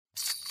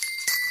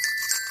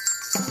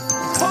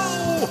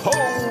Ho,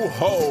 ho,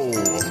 ho!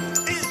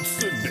 It's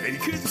the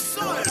Naked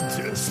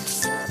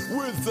Scientists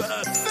with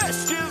their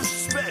festive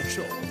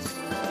special.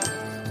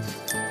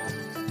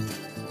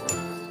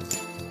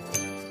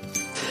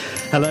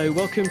 Hello,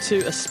 welcome to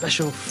a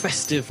special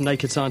festive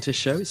Naked Scientist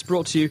show. It's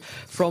brought to you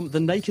from the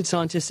Naked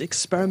Scientist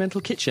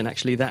Experimental Kitchen.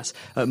 Actually, that's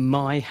at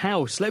my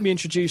house. Let me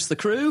introduce the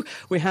crew.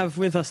 We have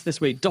with us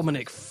this week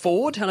Dominic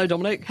Ford. Hello,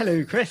 Dominic.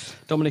 Hello, Chris.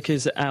 Dominic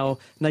is our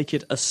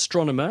naked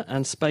astronomer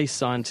and space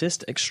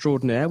scientist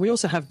extraordinaire. We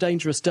also have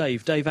Dangerous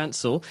Dave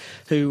Ansell,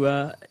 who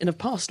in a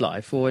past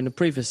life or in a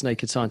previous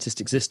Naked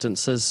Scientist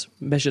existence has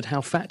measured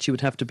how fat you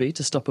would have to be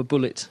to stop a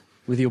bullet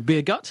with your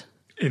beer gut.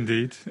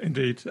 Indeed.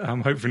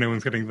 Hopefully no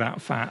one's getting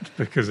that fat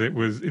because it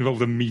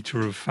involved a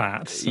metre of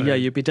fat. So yeah,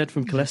 you'd be dead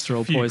from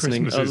cholesterol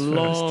poisoning a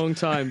long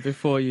first. time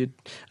before you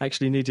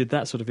actually needed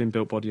that sort of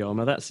inbuilt body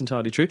armour. That's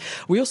entirely true.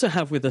 We also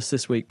have with us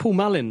this week Paul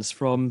Mullins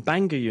from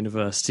Bangor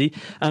University,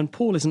 and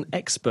Paul is an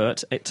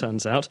expert, it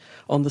turns out,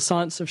 on the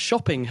science of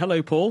shopping.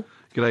 Hello, Paul.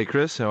 G'day,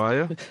 Chris. How are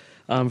you?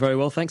 I'm very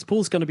well, thanks.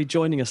 Paul's going to be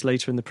joining us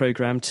later in the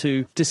programme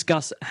to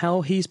discuss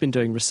how he's been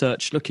doing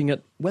research looking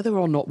at whether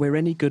or not we're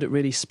any good at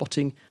really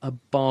spotting a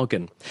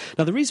bargain.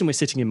 Now, the reason we're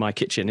sitting in my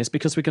kitchen is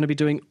because we're going to be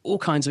doing all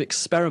kinds of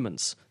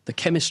experiments. The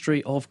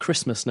chemistry of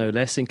Christmas, no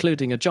less,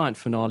 including a giant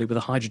finale with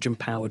a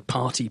hydrogen-powered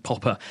party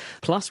popper.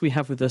 Plus, we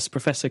have with us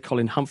Professor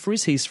Colin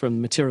Humphreys. He's from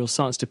the Materials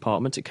Science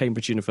Department at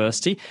Cambridge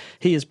University.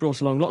 He has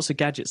brought along lots of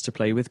gadgets to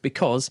play with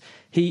because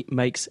he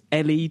makes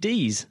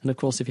LEDs. And, of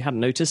course, if you hadn't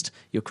noticed,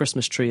 your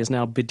Christmas tree is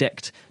now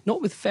bedecked,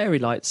 not with fairy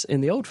lights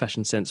in the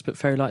old-fashioned sense, but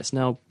fairy lights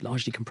now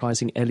largely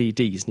comprising LEDs,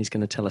 and he's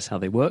going to tell us how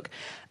they work.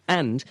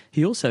 And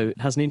he also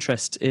has an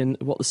interest in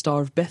what the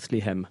Star of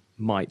Bethlehem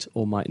might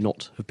or might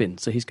not have been,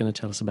 so he's going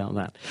to tell us about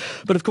that.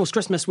 But of course,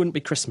 Christmas wouldn't be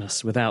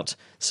Christmas without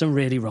some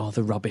really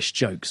rather rubbish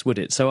jokes, would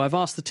it? So I've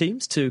asked the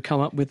teams to come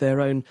up with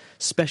their own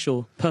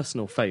special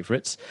personal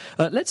favourites.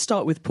 Let's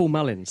start with Paul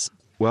Mullins.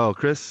 Well,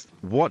 Chris,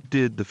 what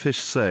did the fish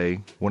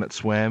say when it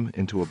swam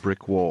into a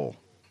brick wall?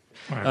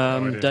 I have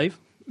no idea. Dave?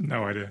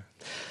 No idea.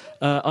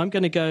 I'm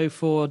going to go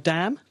for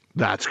damn.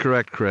 That's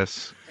correct,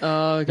 Chris.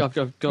 I've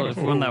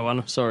won that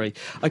one, sorry.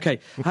 OK,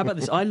 how about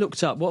this? I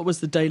looked up what was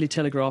the Daily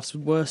Telegraph's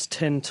worst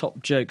 10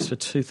 top jokes for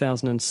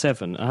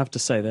 2007. I have to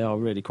say they are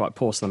really quite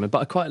poor, some of them, but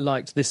I quite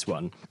liked this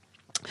one.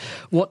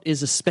 What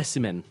is a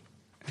specimen?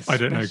 I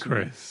don't know,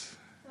 Chris.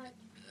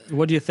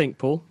 What do you think,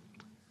 Paul?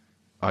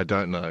 I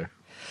don't know.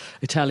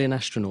 Italian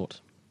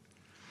astronaut.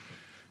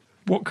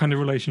 What kind of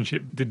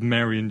relationship did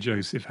Mary and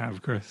Joseph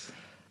have, Chris?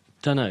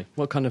 Don't know.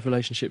 What kind of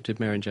relationship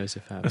did Mary and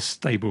Joseph have? A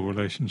stable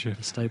relationship.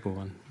 A stable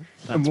one.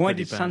 That's and why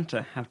pretty did bad.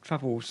 Santa have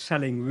trouble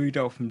selling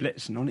Rudolph and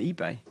Blitzen on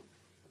eBay?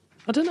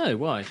 I don't know.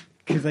 Why?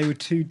 Because they were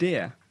too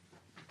dear.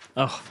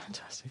 Oh,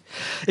 fantastic.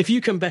 If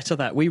you can better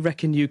that, we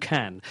reckon you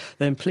can,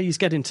 then please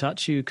get in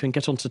touch. You can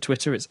get onto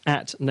Twitter. It's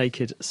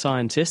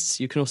 @NakedScientists.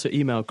 You can also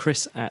email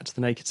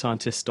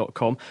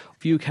chris@thenakedscientists.com.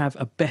 If you have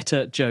a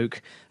better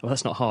joke, well,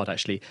 that's not hard,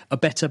 actually, a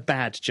better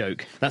bad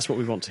joke, that's what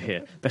we want to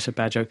hear, better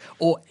bad joke,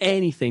 or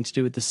anything to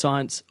do with the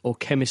science or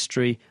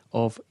chemistry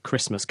of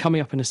Christmas.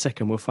 Coming up in a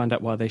second, we'll find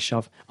out why they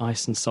shove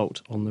ice and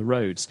salt on the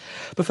roads.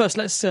 But first,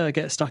 let's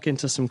get stuck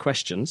into some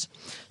questions.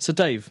 So,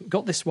 Dave,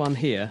 got this one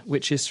here,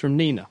 which is from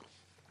Nina.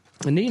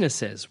 And Nina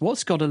says,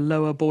 what's got a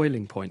lower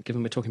boiling point,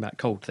 given we're talking about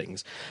cold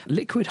things?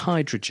 Liquid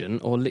hydrogen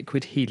or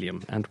liquid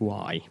helium, and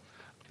why?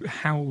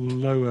 How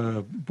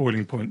lower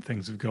boiling point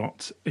things have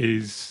got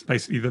is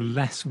basically the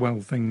less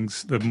well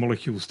the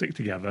molecules stick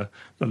together,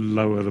 the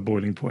lower the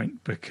boiling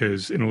point,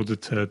 because in order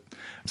to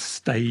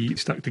stay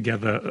stuck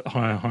together at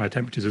higher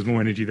temperatures, there's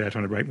more energy there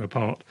trying to break them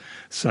apart.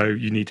 So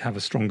you need to have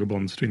a stronger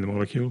bonds between the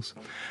molecules.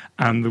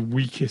 And the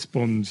weakest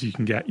bonds you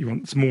can get, you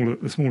want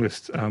the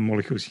smallest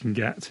molecules you can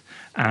get,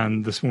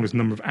 and the smallest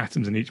number of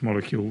atoms in each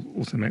molecule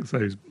also makes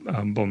those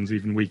bonds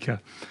even weaker.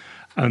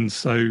 And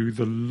so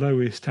the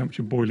lowest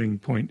temperature boiling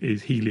point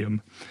is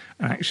helium.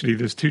 Actually,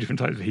 there's two different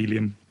types of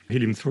helium,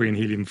 helium-3 and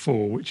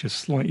helium-4, which are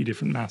slightly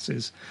different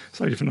masses,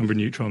 slightly different number of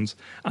neutrons.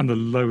 And the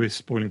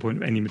lowest boiling point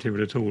of any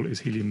material at all is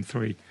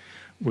helium-3,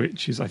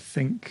 which is, I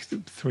think,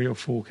 3 or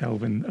 4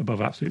 Kelvin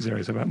above absolute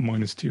zero, so about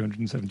minus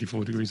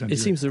 274 degrees centigrade.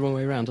 It seems the wrong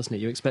way around, doesn't it?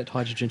 You expect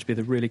hydrogen to be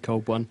the really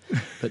cold one,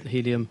 but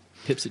helium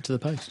pips it to the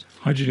post.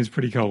 Hydrogen is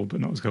pretty cold, but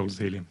not as cold as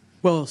helium.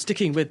 Well,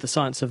 sticking with the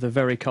science of the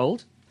very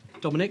cold,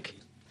 Dominic?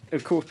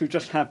 Of course, we've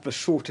just had the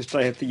shortest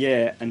day of the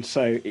year, and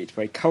so it's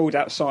very cold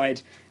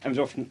outside, and there's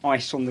often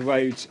ice on the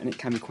roads, and it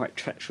can be quite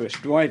treacherous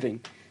driving.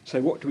 So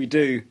what do we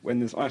do when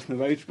there's ice on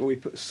the roads? Well, we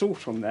put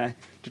salt on there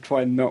to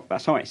try and melt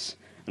that ice.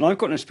 And I've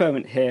got an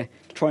experiment here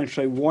to try and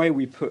show why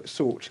we put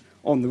salt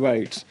on the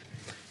roads.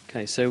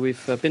 OK, so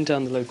we've been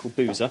down the local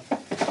boozer,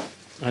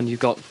 and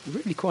you've got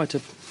really quite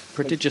a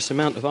prodigious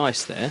amount of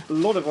ice there. A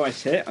lot of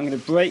ice here. I'm going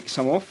to break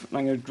some off, and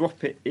I'm going to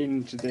drop it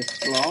into this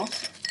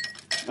glass.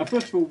 Now,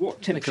 first of all,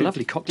 what temperature Make a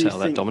lovely cocktail, do you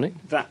that, think Dominic.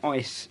 that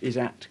ice is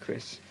at,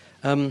 Chris?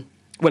 Well,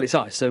 it's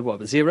ice, so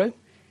what, 0?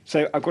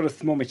 So I've got a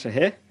thermometer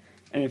here,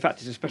 and in fact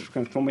it's a special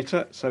kind of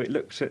thermometer, so it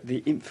looks at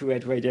the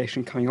infrared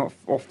radiation coming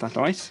off that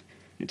ice.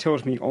 It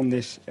tells me on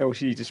this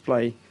LCD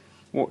display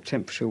what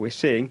temperature we're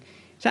seeing,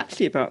 it's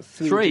actually about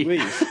 3 3.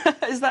 degrees.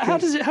 Is that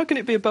how can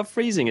it be above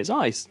freezing? It's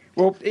ice.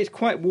 Well, it's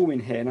quite warm in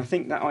here, and I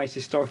think that ice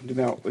is starting to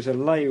melt with a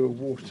layer of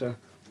water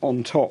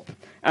on top.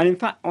 And in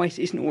fact, ice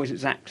isn't always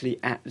exactly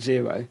at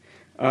 0.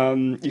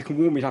 You can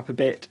warm it up a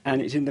bit,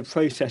 and it's in the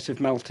process of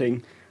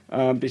melting,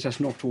 but it's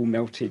just not all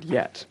melted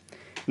yet.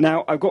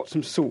 Now, I've got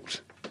some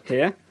salt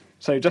here.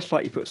 So just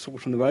like you put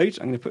salt on the roads,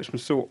 I'm going to put some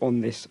salt on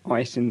this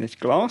ice in this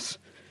glass.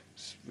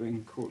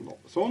 Sprinkle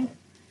lots on.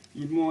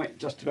 You might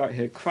just about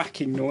hear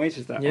cracking noise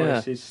as that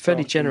ice is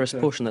fairly starting generous to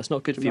portion. That's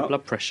not good for your melt.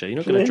 blood pressure. You're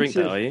not going to drink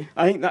that, Plenty are of- you?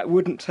 I think that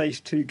wouldn't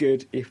taste too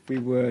good if we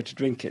were to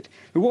drink it.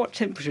 But what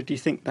temperature do you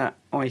think that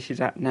ice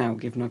is at now,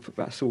 given I put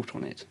that salt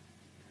on it?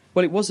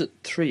 Well, it was at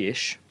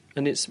 3-ish,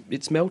 and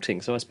it's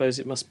melting. So I suppose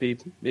it must be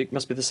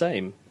the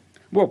same.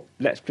 Well,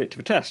 let's put it to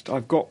the test.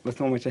 I've got the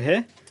thermometer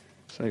here,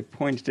 so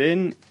point it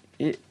in.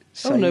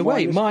 Oh no,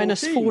 wait!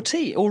 minus Minus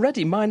 40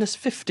 already. Minus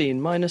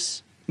 15.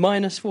 Minus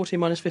 40.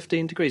 Minus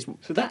 15 degrees.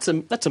 So that's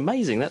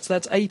amazing. That's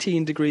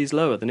 18 degrees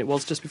lower than it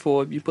was just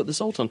before you put the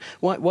salt on.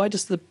 Why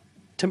does the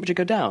temperature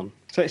go down?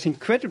 So it's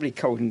incredibly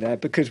cold in there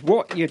because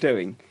what you're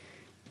doing,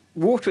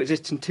 water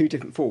exists in 2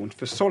 different forms.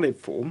 The solid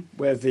form,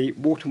 where the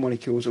water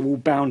molecules are all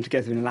bound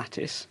together in a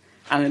lattice,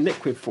 and a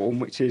liquid form,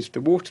 which is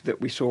the water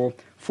that we saw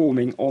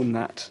forming on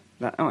that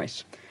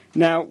ice.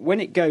 Now, when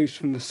it goes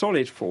from the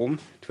solid form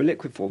to a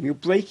liquid form, you're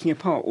breaking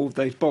apart all of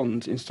those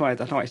bonds inside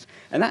that ice,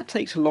 and that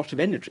takes a lot of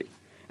energy.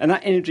 And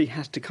that energy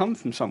has to come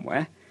from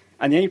somewhere,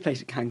 and the only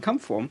place it can come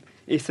from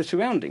is the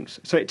surroundings.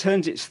 So it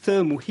turns its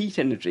thermal heat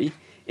energy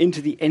into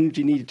the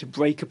energy needed to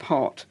break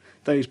apart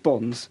those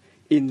bonds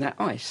in that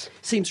ice.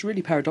 Seems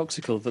really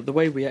paradoxical that the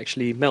way we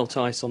actually melt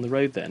ice on the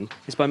road then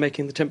is by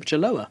making the temperature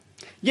lower.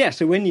 Yeah,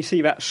 so when you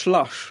see that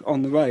slush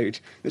on the road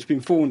that's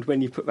been formed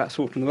when you put that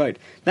salt on the road,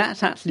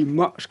 that's actually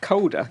much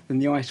colder than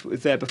the ice that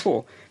was there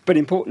before. But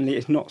importantly,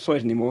 it's not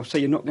solid anymore, so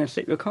you're not going to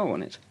slip your car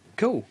on it.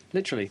 Cool,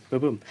 literally, boom,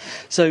 boom.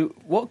 So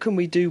what can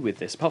we do with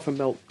this, apart from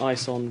melt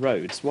ice on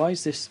roads? Why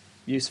is this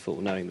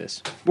useful, knowing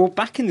this? Well,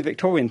 back in the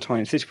Victorian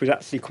times, this was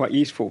actually quite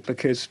useful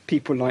because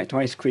people liked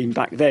ice cream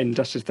back then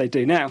just as they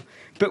do now.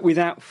 But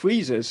without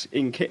freezers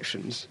in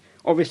kitchens,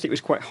 obviously it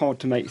was quite hard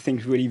to make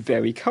things really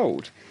very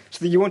cold.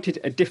 So you wanted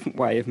a different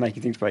way of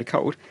making things very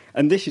cold,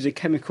 and this is a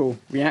chemical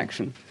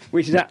reaction,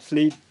 which is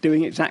actually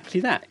doing exactly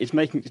that. It's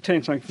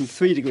turning something from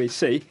 3 degrees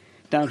C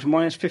down to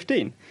minus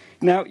 15.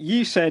 Now,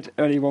 you said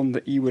earlier on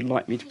that you would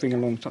like me to bring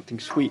along something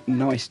sweet and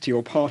nice to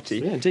your party.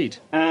 Yeah, indeed.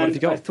 And What have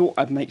you got? I thought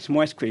I'd make some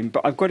ice cream,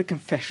 but I've got a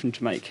confession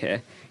to make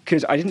here,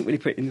 because I didn't really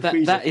put it in the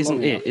freezer. That for isn't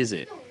long it, enough. is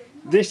it?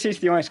 This is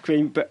the ice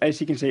cream, but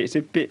as you can see, it's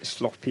a bit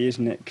sloppy,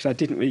 isn't it? Because I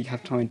didn't really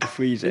have time to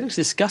freeze It it. looks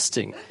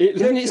disgusting. It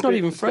looks It's a not bit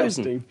even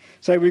frozen. disgusting.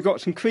 So we've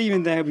got some cream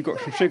in there, we've got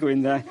some sugar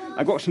in there.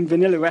 I've got some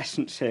vanilla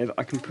essence here that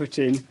I can put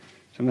in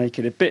to make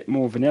it a bit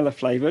more vanilla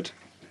flavoured.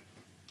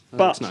 Oh,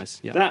 that's nice,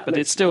 yeah. But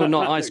it's still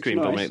not ice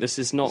cream, Dominic. This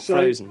is not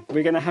frozen.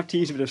 We're going to have to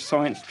use a bit of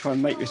science to try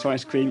and make this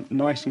ice cream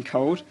nice and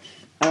cold.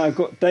 And I've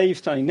got Dave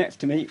standing next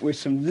to me with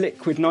some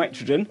liquid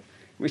nitrogen,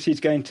 which he's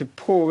going to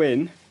pour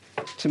in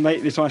to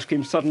make this ice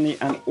cream suddenly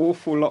an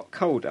awful lot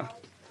colder.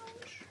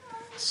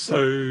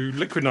 So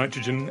liquid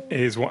nitrogen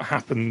is what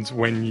happens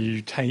when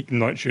you take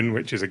nitrogen,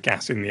 which is a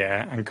gas in the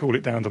air, and cool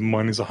it down to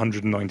minus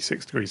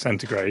 196 degrees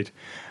centigrade.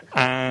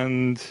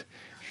 And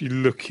if you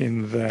look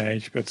in there, you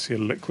should be able to see a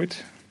liquid.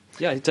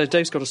 Yeah,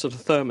 Dave's got a sort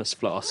of thermos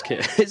flask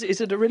here. Is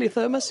it really a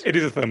thermos? It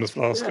is a thermos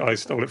flask. I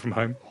stole it from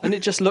home. And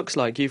it just looks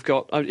like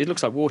it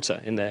looks like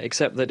water in there,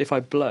 except that if I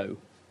blow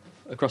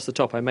across the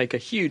top, I make a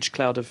huge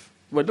cloud of,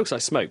 well, it looks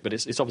like smoke, but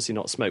it's obviously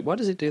not smoke. Why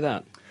does it do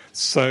that?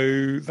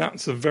 So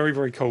that's a very,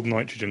 very cold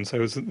nitrogen.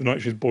 So the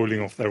nitrogen is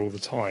boiling off there all the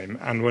time.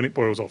 And when it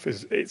boils off,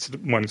 it's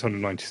minus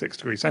 196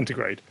 degrees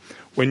centigrade.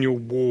 When your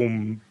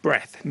warm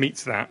breath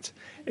meets that,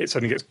 it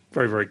suddenly gets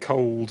very, very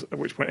cold, at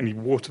which point any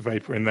water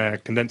vapour in there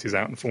condenses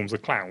out and forms a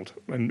cloud.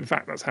 And in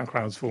fact, that's how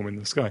clouds form in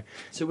the sky.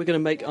 So we're going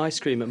to make ice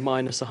cream at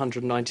minus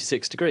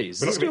 196 degrees.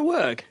 But Is this going to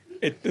work?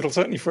 It'll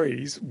certainly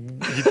freeze.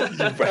 You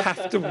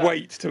have to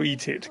wait to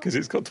eat it because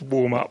it's got to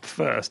warm up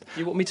first.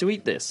 You want me to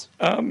eat this?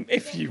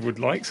 If you would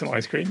like some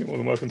ice cream, you're more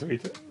than welcome to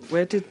eat it.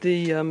 Where did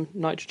the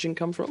nitrogen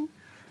come from?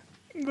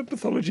 The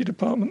pathology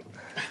department.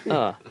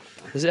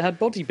 Has it had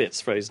body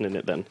bits frozen in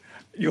it then?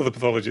 You're the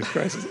pathologist,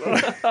 Chris.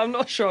 I'm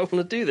not sure I want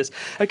to do this.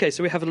 Okay,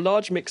 so we have a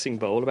large mixing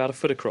bowl about a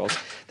foot across.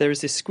 There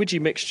is this squidgy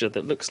mixture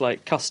that looks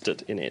like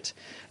custard in it,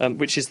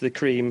 which is the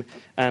cream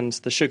and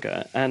the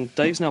sugar. And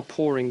Dave's now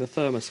pouring the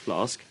thermos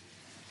flask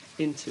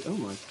into... Oh,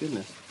 my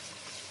goodness.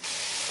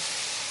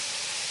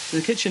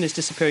 The kitchen is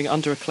disappearing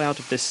under a cloud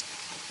of this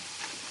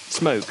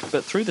smoke,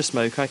 but through the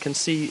smoke I can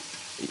see,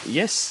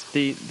 yes,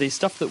 the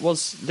stuff that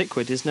was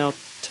liquid is now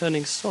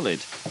turning solid.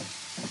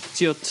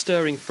 So you're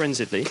stirring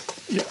frenziedly.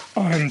 Yeah,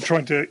 I'm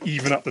trying to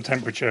even up the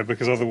temperature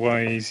because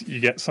otherwise you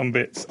get some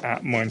bits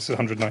at minus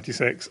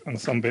 196 and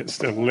some bits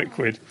still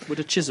liquid. Would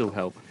a chisel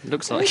help? It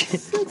looks like.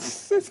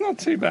 It's not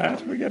too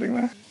bad. We're getting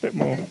there. A bit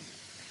more.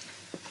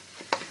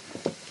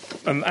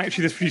 And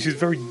actually this produces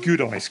very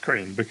good ice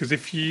cream because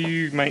if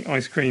you make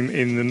ice cream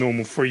in the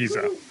normal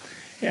freezer,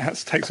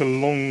 takes a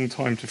long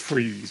time to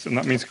freeze, and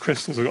that means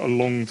crystals have got a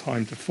long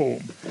time to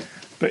form.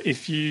 But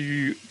if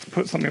you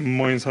put something at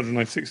minus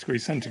 196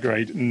 degrees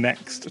centigrade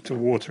next to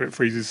water, it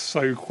freezes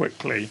so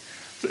quickly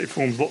that it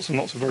forms lots and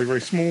lots of very,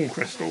 very small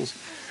crystals.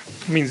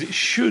 It means it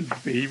should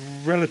be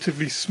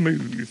relatively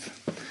smooth.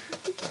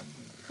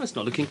 That's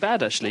not looking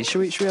bad, actually.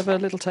 Should we have a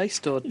little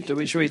taste, or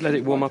should we let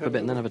it warm up a bit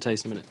and then have a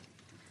taste in a minute?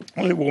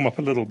 I'll let it warm up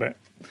a little bit.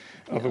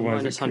 Otherwise,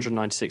 minus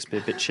 196 would be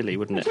a bit chilly,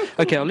 wouldn't it?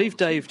 OK, I'll leave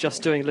Dave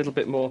just doing a little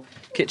bit more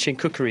kitchen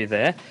cookery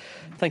there.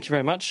 Thank you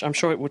very much. I'm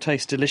sure it will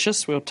taste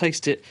delicious. We'll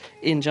taste it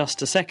in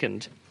just a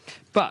second.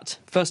 But,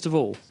 first of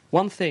all,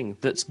 one thing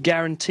that's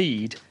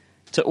guaranteed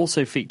to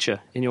also feature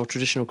in your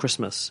traditional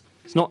Christmas,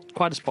 it's not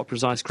quite as popular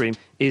as ice cream,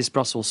 is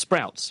Brussels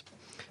sprouts.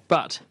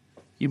 But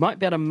you might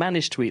be able to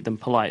manage to eat them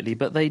politely,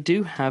 but they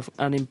do have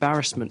an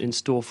embarrassment in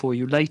store for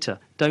you later,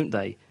 don't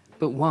they?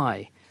 But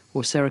why?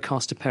 Well, Sarah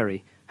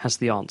Castor-Perry has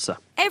the answer.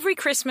 Every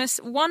Christmas,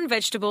 one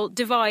vegetable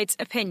divides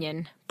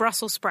opinion: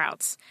 Brussels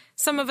sprouts.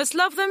 Some of us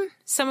love them,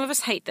 some of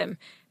us hate them.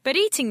 But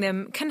eating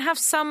them can have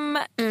some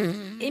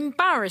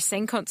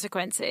embarrassing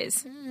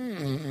consequences.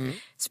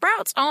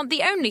 Sprouts aren't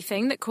the only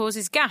thing that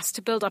causes gas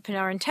to build up in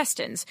our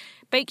intestines.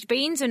 Baked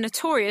beans are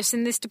notorious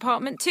in this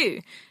department too.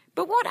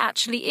 But what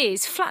actually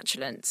is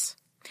flatulence?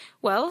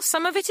 Well,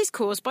 some of it is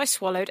caused by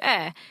swallowed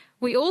air.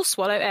 We all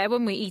swallow air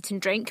when we eat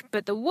and drink,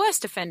 but the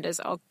worst offenders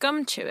are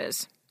gum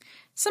chewers.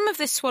 Some of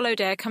this swallowed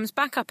air comes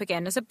back up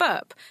again as a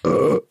burp,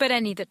 but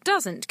any that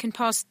doesn't can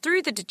pass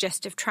through the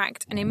digestive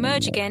tract and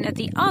emerge again at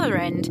the other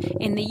end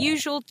in the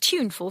usual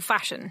tuneful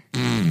fashion.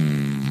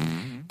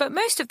 But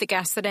most of the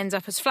gas that ends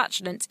up as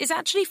flatulence is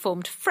actually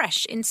formed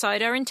fresh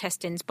inside our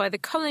intestines by the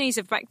colonies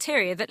of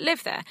bacteria that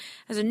live there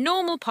as a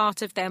normal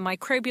part of their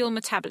microbial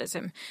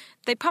metabolism.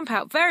 They pump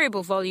out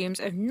variable volumes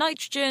of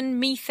nitrogen,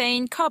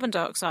 methane, carbon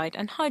dioxide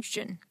and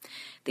hydrogen.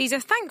 These are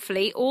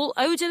thankfully all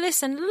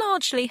odourless and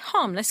largely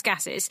harmless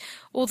gases,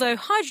 although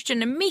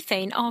hydrogen and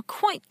methane are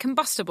quite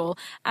combustible,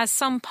 as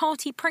some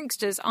party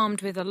pranksters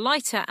armed with a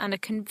lighter and a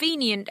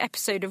convenient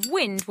episode of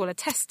wind will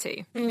attest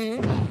to.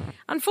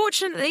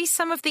 Unfortunately,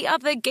 some of the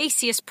other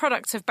gaseous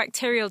products of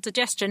bacterial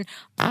digestion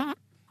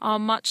are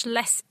much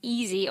less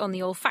easy on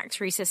the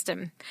olfactory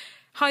system.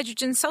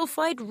 Hydrogen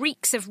sulfide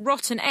reeks of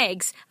rotten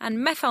eggs, and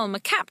methyl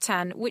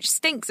mercaptan, which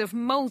stinks of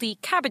mouldy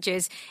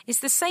cabbages, is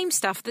the same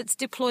stuff that's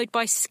deployed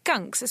by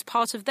skunks as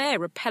part of their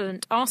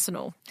repellent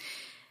arsenal.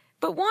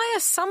 But why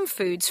are some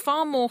foods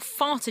far more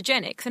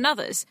fartogenic than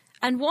others?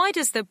 And why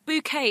does the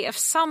bouquet of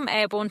some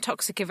airborne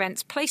toxic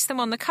events place them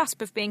on the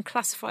cusp of being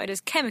classified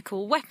as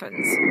chemical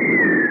weapons?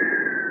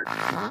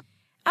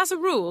 As a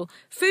rule,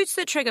 foods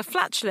that trigger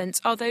flatulence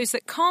are those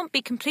that can't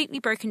be completely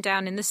broken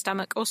down in the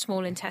stomach or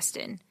small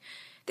intestine.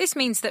 This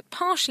means that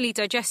partially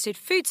digested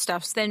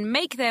foodstuffs then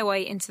make their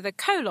way into the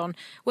colon,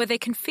 where they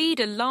can feed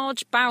a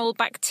large bowel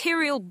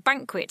bacterial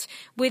banquet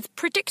with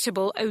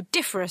predictable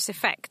odoriferous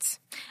effects.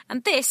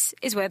 And this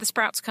is where the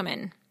sprouts come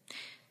in.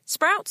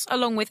 Sprouts,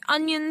 along with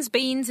onions,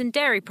 beans and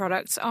dairy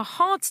products, are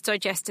hard to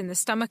digest in the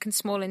stomach and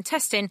small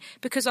intestine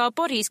because our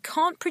bodies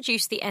can't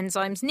produce the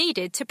enzymes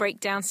needed to break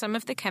down some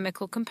of the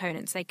chemical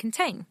components they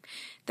contain.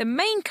 The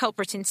main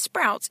culprit in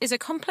sprouts is a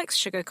complex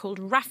sugar called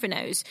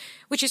raffinose,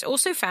 which is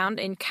also found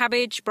in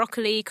cabbage,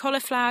 broccoli,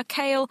 cauliflower,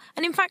 kale,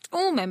 and in fact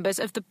all members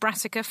of the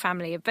Brassica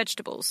family of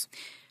vegetables.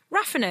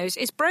 Raffinose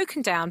is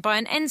broken down by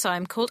an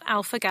enzyme called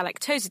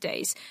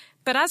alpha-galactosidase,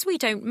 but as we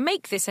don't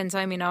make this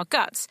enzyme in our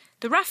guts,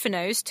 the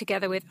raffinose,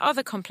 together with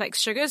other complex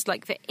sugars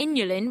like the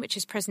inulin, which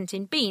is present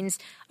in beans,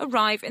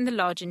 arrive in the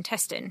large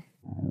intestine.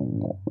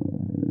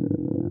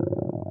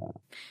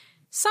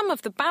 Some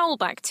of the bowel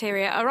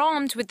bacteria are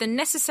armed with the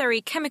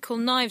necessary chemical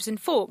knives and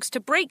forks to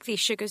break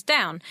these sugars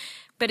down,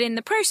 but in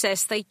the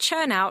process they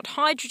churn out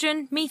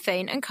hydrogen,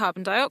 methane and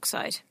carbon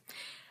dioxide.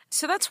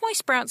 So that's why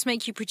sprouts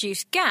make you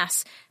produce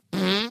gas.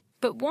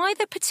 But why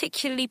the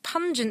particularly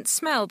pungent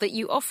smell that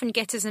you often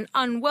get as an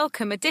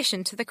unwelcome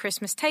addition to the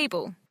Christmas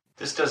table?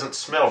 This doesn't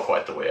smell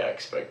quite the way I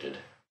expected.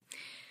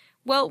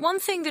 Well, one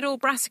thing that all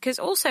brassicas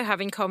also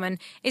have in common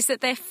is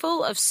that they're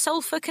full of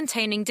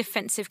sulfur-containing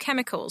defensive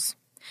chemicals.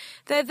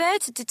 They're there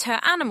to deter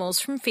animals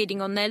from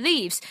feeding on their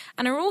leaves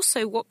and are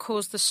also what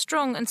cause the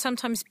strong and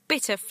sometimes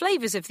bitter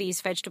flavours of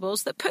these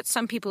vegetables that put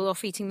some people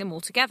off eating them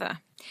altogether.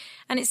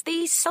 And it's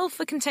these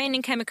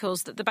sulfur-containing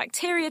chemicals that the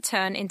bacteria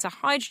turn into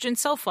hydrogen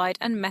sulfide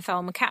and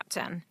methyl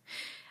mercaptan.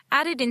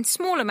 Added in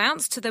small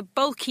amounts to the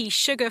bulky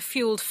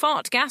sugar-fuelled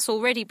fart gas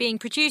already being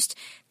produced,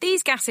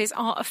 these gases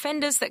are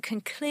offenders that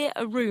can clear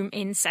a room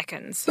in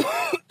seconds.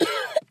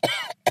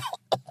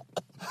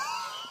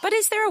 But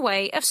is there a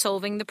way of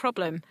solving the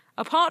problem,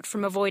 apart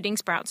from avoiding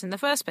sprouts in the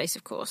first place,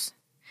 of course?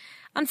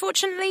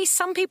 Unfortunately,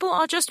 some people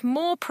are just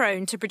more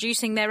prone to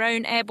producing their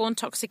own airborne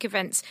toxic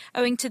events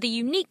owing to the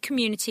unique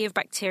community of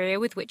bacteria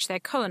with which they're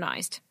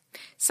colonised.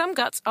 Some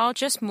guts are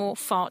just more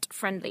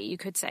fart-friendly, you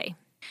could say.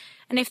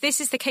 And if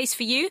this is the case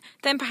for you,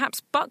 then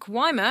perhaps Buck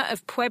Weimer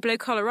of Pueblo,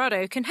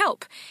 Colorado can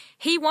help.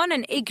 He won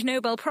an Ig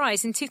Nobel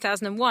Prize in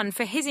 2001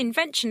 for his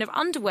invention of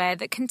underwear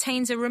that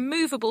contains a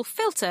removable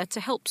filter to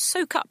help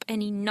soak up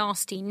any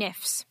nasty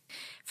nifs.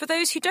 For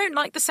those who don't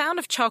like the sound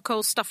of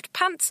charcoal stuffed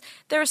pants,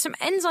 there are some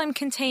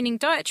enzyme-containing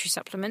dietary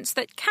supplements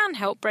that can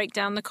help break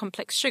down the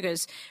complex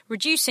sugars,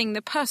 reducing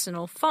the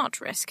personal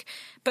fart risk.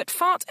 But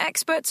fart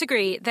experts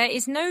agree there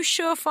is no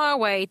surefire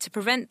way to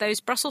prevent those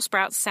Brussels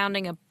sprouts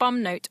sounding a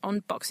bum note on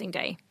Boxing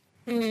Day.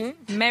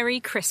 Merry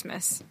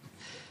Christmas.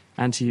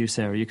 And to you,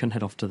 Sarah, you can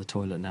head off to the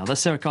toilet now.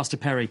 That's Sarah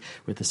Castor-Perry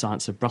with the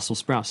science of Brussels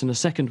sprouts. In a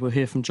second, we'll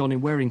hear from John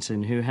in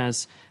Warrington, who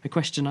has a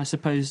question, I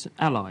suppose,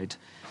 allied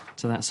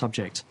to that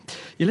subject.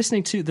 You're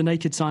listening to The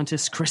Naked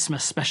Scientist's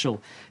Christmas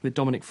special with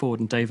Dominic Ford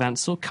and Dave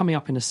Ansell. Coming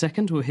up in a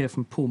second, we'll hear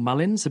from Paul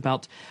Mullins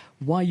about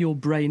why your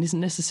brain isn't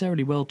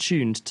necessarily well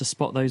tuned to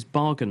spot those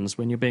bargains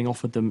when you're being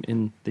offered them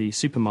in the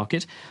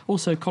supermarket.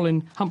 Also,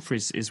 Colin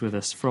Humphreys is with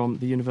us from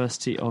the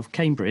University of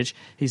Cambridge.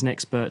 He's an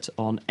expert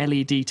on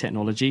LED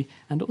technology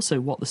and also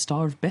what the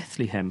Star of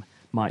Bethlehem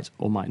might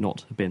or might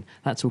not have been.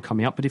 That's all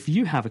coming up. But if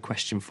you have a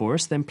question for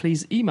us, then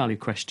please email your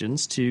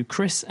questions to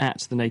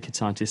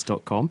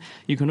chris@thenakedscientist.com.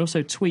 You can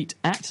also tweet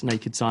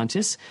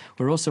 @nakedscientists.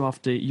 We're also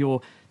after your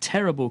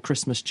terrible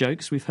Christmas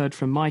jokes. We've heard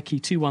from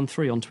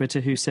Mikey213 on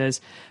Twitter, who says,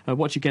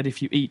 what do you get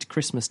if you eat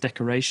Christmas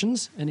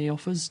decorations? Any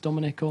offers,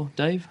 Dominic or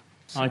Dave?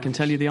 I can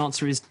tell you the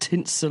answer is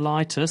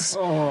tinselitis.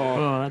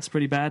 Oh, that's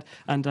pretty bad.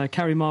 And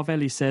Carrie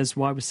Marvelli says,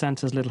 why was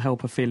Santa's little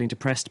helper feeling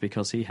depressed?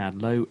 Because he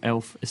had low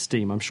elf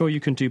esteem. I'm sure you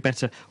can do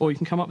better. Or you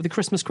can come up with a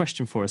Christmas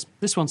question for us.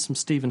 This one's from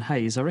Stephen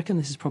Hayes. I reckon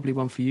this is probably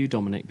one for you,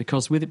 Dominic,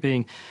 because with it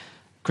being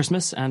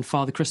Christmas and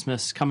Father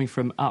Christmas coming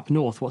from up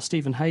north, what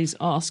Stephen Hayes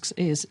asks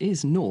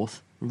is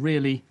north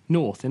really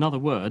north? In other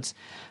words,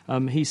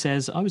 he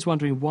says, I was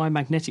wondering why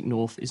magnetic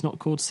north is not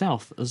called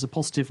south, as a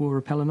positive will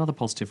repel another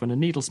positive. When a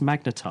needle's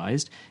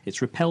magnetised,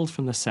 it's repelled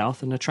from the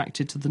south and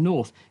attracted to the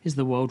north. Is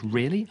the world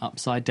really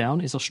upside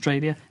down? Is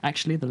Australia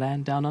actually the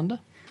land down under?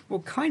 Well,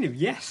 kind of,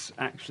 yes,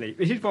 actually.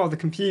 It is rather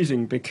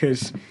confusing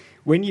because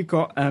when you've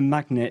got a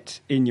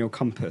magnet in your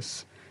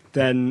compass,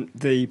 then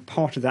the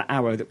part of that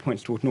arrow that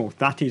points toward north,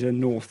 that is a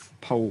North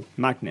Pole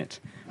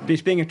magnet. But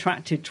it's being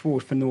attracted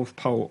towards the North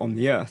Pole on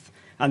the Earth.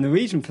 And the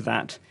reason for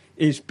that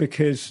is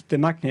because the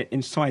magnet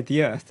inside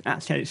the Earth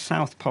actually has its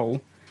South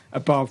Pole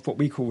above what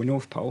we call the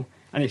North Pole,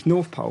 and its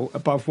North Pole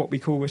above what we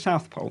call the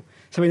South Pole.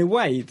 So in a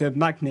way, the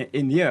magnet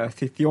in the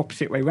Earth is the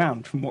opposite way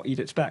round from what you'd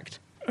expect.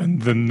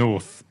 And the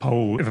North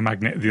Pole of a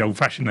magnet, the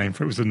old-fashioned name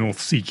for it was the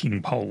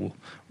north-seeking pole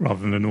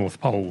rather than the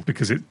North Pole,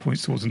 because it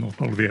points towards the North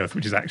Pole of the Earth,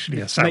 which is actually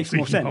a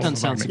south-seeking pole. Doesn't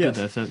sound so good,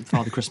 though, if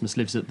Father Christmas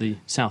lives at the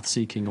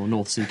south-seeking or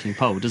north-seeking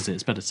pole, does it?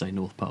 It's better to say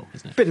North Pole,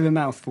 isn't it? Bit of a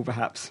mouthful,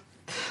 perhaps.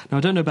 Now,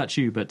 I don't know about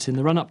you, but in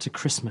the run-up to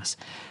Christmas,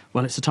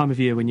 well, it's a time of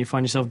year when you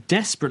find yourself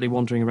desperately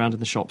wandering around in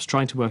the shops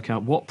trying to work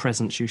out what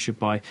presents you should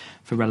buy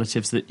for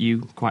relatives that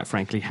you, quite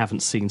frankly,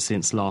 haven't seen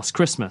since last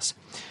Christmas.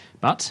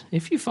 But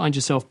if you find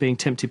yourself being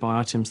tempted by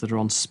items that are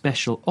on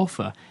special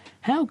offer,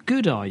 how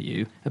good are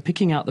you at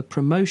picking out the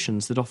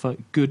promotions that offer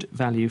good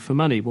value for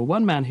money? Well,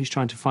 one man who's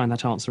trying to find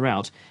that answer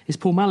out is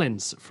Paul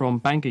Mullins from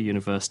Bangor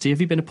University.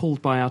 Have you been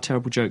appalled by our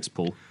terrible jokes,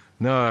 Paul?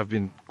 No, I've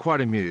been quite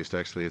amused,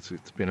 actually. It's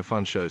been a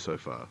fun show so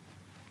far.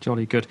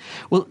 Jolly good.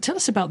 Well, tell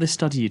us about this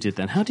study you did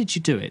then. How did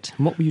you do it?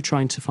 And what were you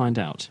trying to find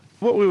out?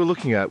 What we were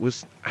looking at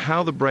was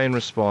how the brain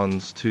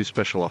responds to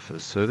special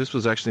offers. So this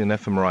was actually an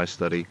fMRI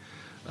study,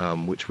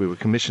 which we were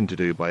commissioned to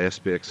do by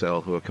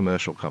SBXL, who are a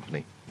commercial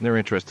company. And they're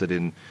interested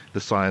in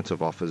the science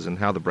of offers and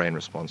how the brain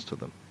responds to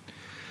them.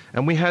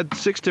 And we had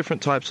 6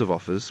 different types of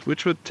offers,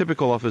 which were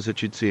typical offers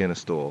that you'd see in a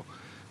store.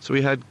 So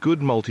we had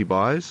good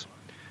multi-buys,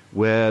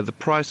 where the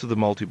price of the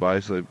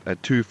multi-buy, so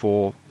at 2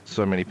 for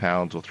so many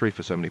pounds or 3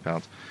 for so many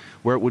pounds,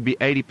 where it would be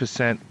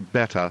 80%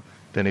 better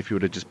than if you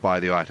were to just buy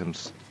the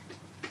items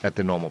at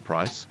the normal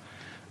price.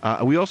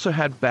 We also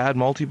had bad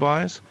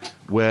multi-buys,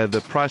 where the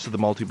price of the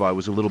multi-buy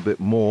was a little bit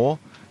more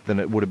than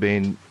it would have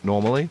been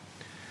normally.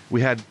 We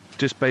had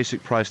just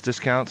basic price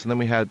discounts, and then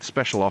we had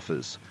special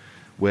offers,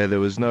 where there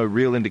was no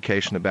real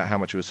indication about how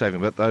much you were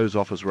saving, but those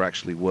offers were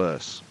actually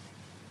worse.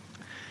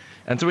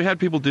 And so we had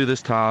people do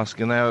this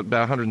task, and they were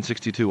about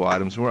 162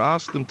 items, and we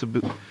asked them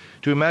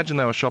to imagine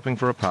they were shopping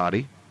for a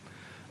party,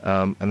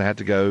 and they had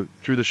to go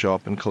through the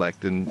shop and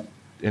collect, and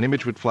an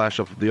image would flash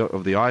up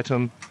of the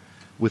item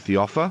with the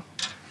offer,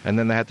 and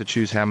then they had to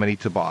choose how many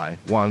to buy,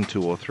 1,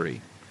 2, or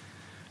 3.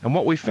 And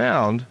what we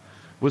found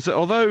was that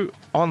although,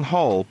 on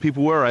whole,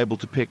 people were able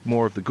to pick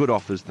more of the good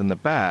offers than the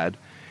bad,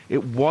 they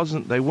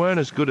weren't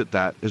as good at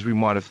that as we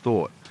might have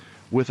thought,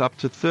 with up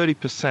to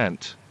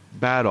 30%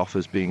 bad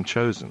offers being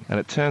chosen. And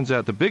it turns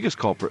out the biggest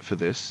culprit for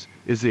this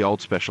is the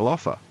old special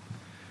offer.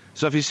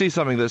 So if you see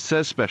something that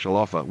says special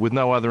offer with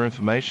no other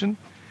information,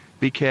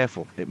 be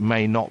careful. It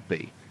may not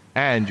be.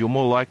 And you're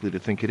more likely to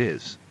think it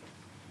is.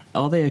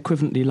 Are they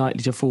equivalently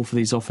likely to fall for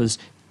these offers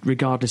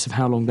regardless of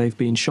how long they've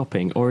been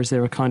shopping, or is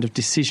there a kind of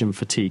decision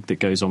fatigue that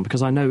goes on?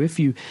 Because I know if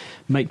you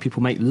make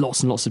people make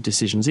lots and lots of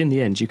decisions, in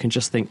the end you can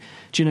just think,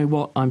 do you know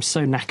what, I'm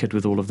so knackered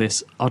with all of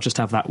this, I'll just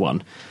have that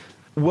one.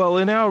 Well,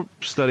 in our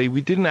study,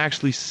 we didn't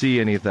actually see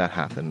any of that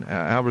happen.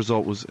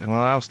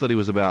 Our study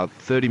was about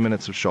 30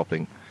 minutes of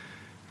shopping,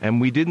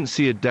 and we didn't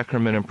see a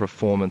decrement in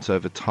performance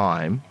over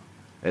time,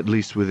 at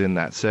least within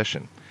that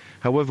session.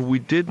 However, we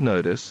did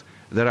notice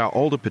that our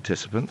older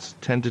participants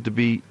tended to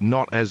be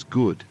not as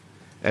good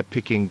at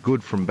picking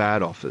good from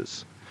bad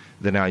offers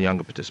than our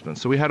younger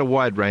participants. So we had a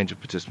wide range of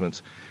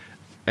participants,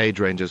 age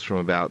ranges from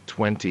about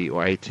 20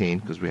 or 18,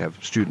 because we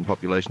have student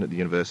population at the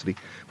university,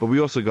 but we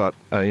also got,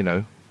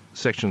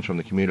 sections from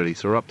the community,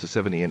 so we're up to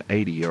 70 and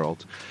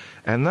 80-year-olds.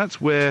 And that's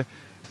where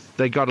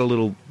they got a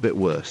little bit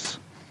worse.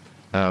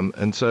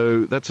 And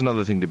so that's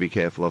another thing to be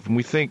careful of. And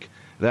we think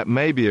that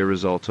may be a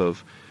result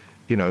of,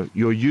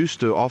 you're used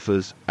to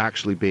offers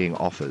actually being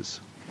offers.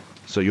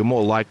 So you're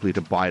more likely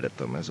to bite at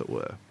them, as it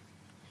were.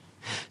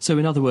 So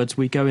in other words,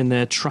 we go in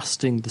there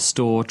trusting the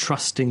store,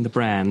 trusting the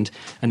brand,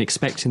 and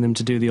expecting them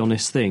to do the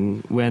honest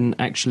thing, when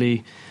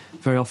actually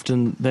very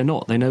often they're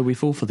not. They know we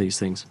fall for these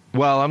things.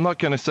 Well, I'm not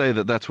going to say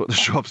that that's what the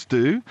shops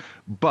do,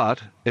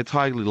 but it's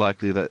highly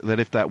likely that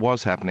if that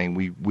was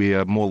happening, we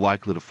are more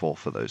likely to fall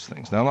for those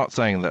things. Now, I'm not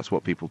saying that's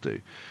what people do.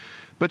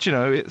 But,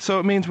 so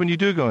it means when you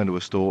do go into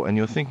a store and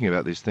you're thinking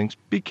about these things,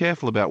 be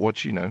careful about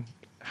what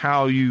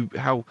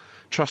how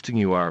trusting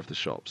you are of the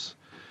shops.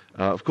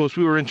 Of course,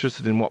 we were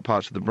interested in what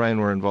parts of the brain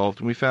were involved,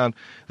 and we found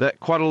that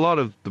quite a lot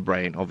of the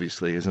brain,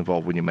 obviously, is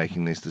involved when you're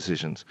making these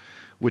decisions,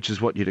 which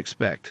is what you'd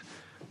expect.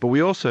 But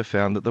we also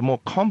found that the more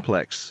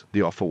complex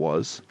the offer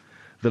was,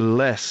 the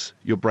less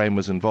your brain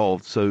was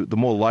involved, so the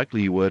more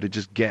likely you were to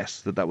just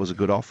guess that that was a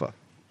good offer.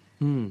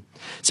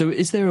 So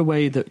is there a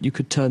way that you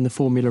could turn the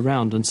formula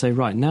around and say,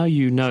 right, now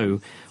you know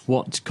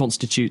what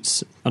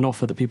constitutes an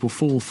offer that people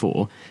fall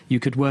for, you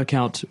could work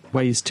out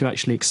ways to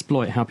actually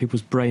exploit how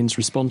people's brains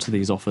respond to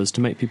these offers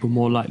to make people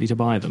more likely to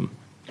buy them?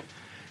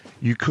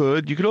 You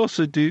could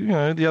also do,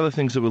 the other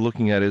things that we're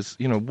looking at is,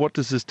 what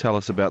does this tell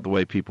us about the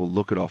way people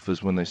look at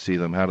offers when they see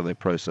them? How do they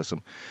process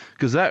them?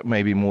 Because that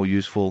may be more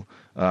useful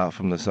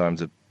from the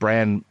sides of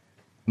brand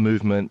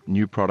movement,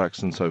 new products,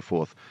 and so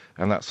forth.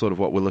 And that's sort of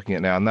what we're looking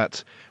at now.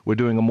 And we're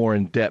doing a more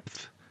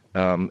in-depth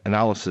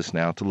analysis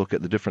now to look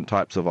at the different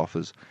types of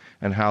offers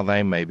and how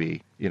they may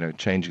be,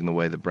 changing the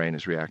way the brain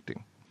is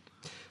reacting.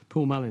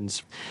 Paul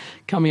Mullins.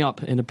 Coming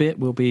up in a bit,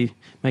 we'll be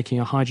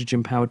making a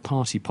hydrogen-powered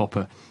party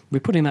popper.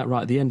 We're putting that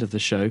right at the end of the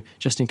show,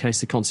 just in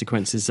case the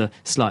consequences are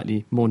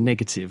slightly more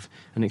negative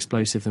and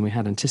explosive than we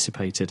had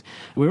anticipated.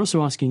 We're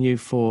also asking you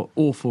for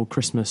awful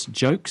Christmas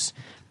jokes.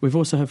 We've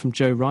also heard from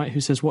Joe Wright, who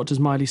says, what does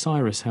Miley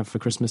Cyrus have for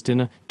Christmas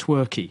dinner?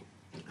 Twerky.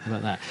 How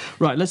about that?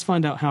 Right, let's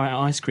find out how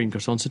our ice cream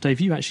got on. So, Dave,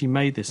 you actually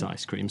made this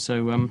ice cream,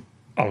 so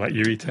I'll let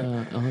you eat it.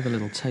 I'll have a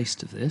little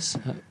taste of this.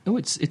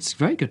 It's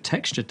very good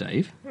texture,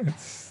 Dave.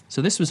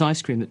 So this was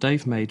ice cream that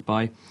Dave made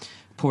by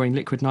pouring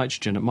liquid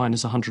nitrogen at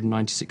minus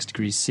 196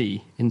 degrees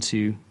C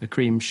into a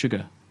cream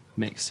sugar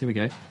mix. Here we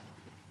go.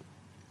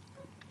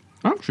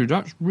 Actually,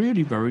 that's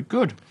really very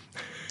good.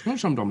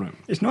 What's some, Dominic?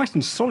 It's nice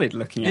and solid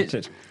looking at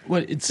it.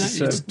 Well,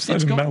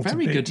 it's got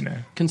very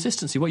good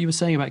consistency. What you were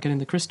saying about getting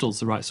the crystals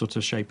the right sort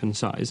of shape and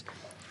size,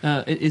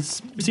 it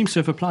seems to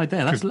have applied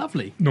there. That's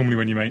lovely. Normally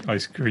when you make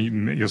ice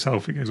cream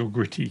yourself, it goes all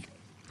gritty.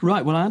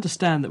 Right, well, I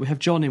understand that we have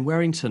John in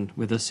Warrington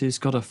with us who's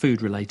got a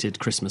food-related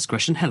Christmas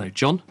question. Hello,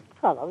 John.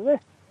 Hello there.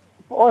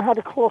 Well, I had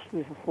a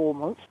colostomy for 4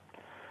 months,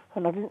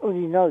 and I didn't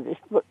really know this,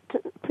 but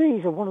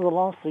peas are one of the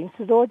last things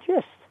to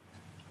digest.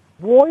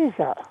 Why is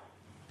that?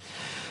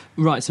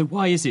 Right, so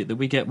why is it that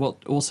we get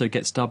what also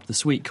gets dubbed the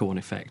sweet corn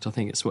effect? I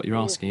think it's what you're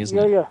asking, isn't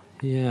it? Yeah.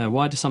 Yeah,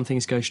 why do some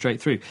things go straight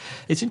through?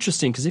 It's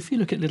interesting, because if you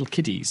look at little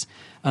kiddies,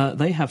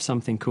 they have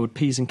something called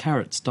peas and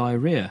carrots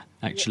diarrhoea,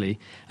 actually,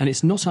 and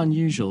it's not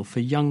unusual for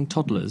young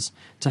toddlers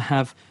to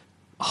have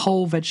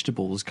whole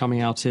vegetables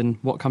coming out in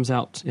what comes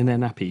out in their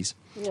nappies.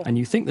 Yeah. And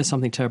you think there's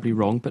something terribly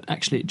wrong, but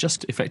actually it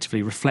just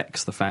effectively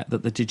reflects the fact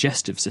that the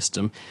digestive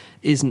system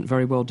isn't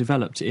very well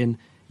developed in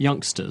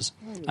youngsters,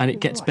 and it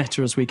gets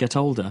better as we get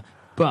older.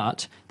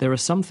 But there are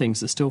some things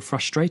that still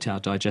frustrate our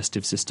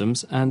digestive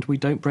systems, and we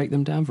don't break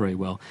them down very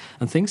well.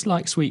 And things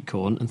like sweet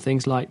corn and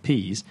things like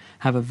peas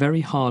have a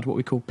very hard, what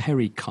we call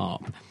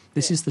pericarp.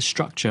 This is the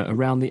structure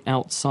around the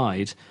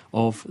outside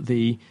of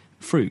the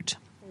fruit.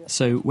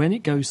 So when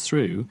it goes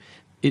through,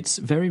 it's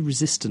very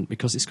resistant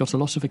because it's got a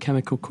lot of a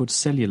chemical called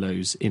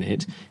cellulose in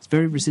it. It's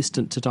very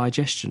resistant to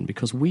digestion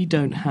because we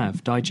don't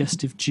have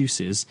digestive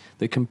juices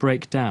that can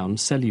break down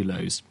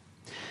cellulose.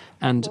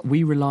 And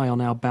we rely on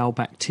our bowel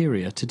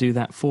bacteria to do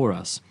that for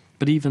us.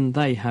 But even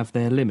they have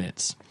their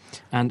limits.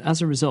 And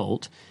as a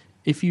result,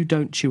 if you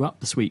don't chew up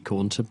the sweet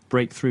corn to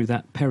break through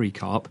that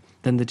pericarp,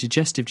 then the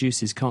digestive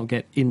juices can't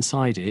get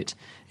inside it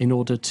in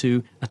order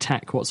to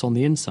attack what's on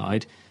the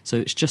inside. So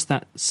it's just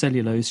that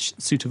cellulose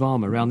suit of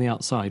armour around the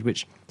outside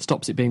which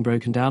stops it being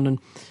broken down, and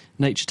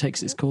nature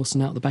takes its course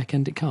and out the back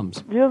end it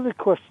comes. The other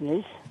question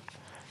is,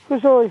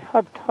 because I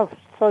had to have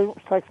so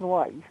much taken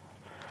away,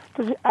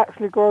 does it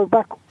actually grow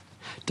back?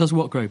 Does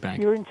what grow back?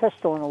 Your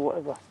intestine or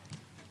whatever.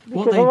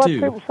 What because they I've do...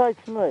 had people say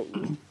to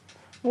me,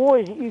 why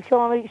is it you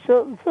can't eat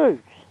certain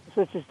foods,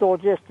 such as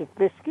digestive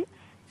biscuits?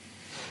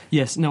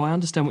 Yes, no, I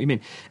understand what you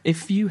mean.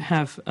 If you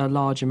have a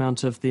large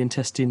amount of the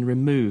intestine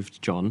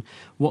removed, John,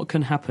 what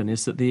can happen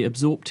is that the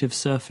absorptive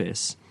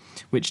surface,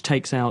 which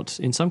takes out,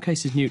 in some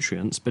cases,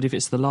 nutrients, but if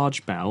it's the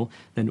large bowel,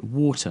 then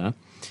water,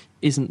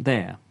 isn't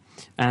there.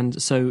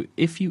 And so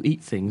if you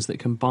eat things that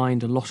can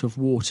bind a lot of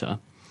water,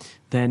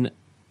 then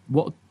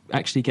what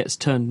actually gets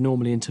turned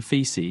normally into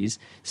faeces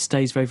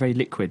stays very, very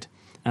liquid.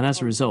 And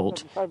as a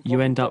result,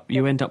 you end up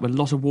with a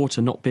lot of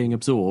water not being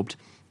absorbed,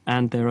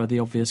 and there are the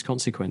obvious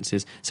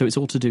consequences. So it's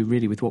all to do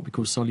really with what we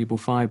call soluble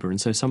fibre. And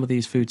so some of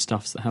these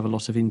foodstuffs that have a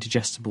lot of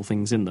indigestible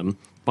things in them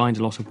bind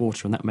a lot of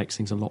water, and that makes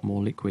things a lot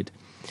more liquid.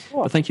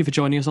 What? But thank you for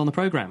joining us on the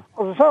programme.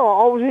 I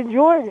was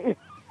enjoying it.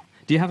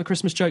 Do you have a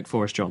Christmas joke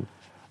for us, John?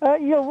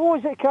 Yeah, why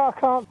is it car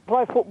can't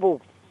play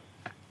football?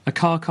 A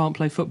car can't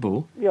play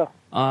football? Yeah.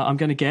 I'm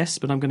going to guess,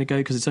 but I'm going to go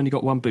because it's only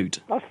got one boot.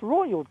 That's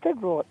right, you're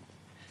dead right.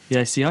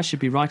 Yeah, see, I should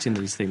be writing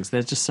these things.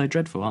 They're just so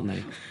dreadful, aren't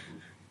they?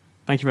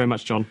 Thank you very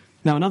much, John.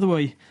 Now, another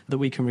way that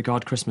we can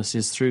regard Christmas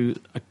is through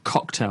a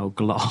cocktail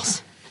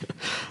glass.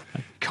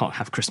 I can't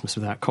have Christmas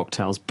without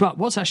cocktails. But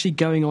what's actually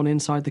going on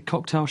inside the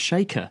cocktail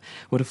shaker?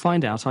 Well, to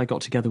find out, I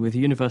got together with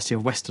University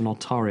of Western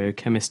Ontario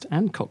chemist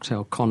and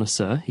cocktail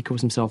connoisseur. He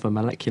calls himself a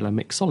molecular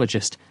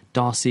mixologist,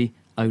 Darcy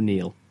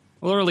O'Neill.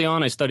 Well, early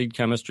on, I studied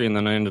chemistry, and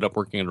then I ended up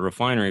working at a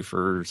refinery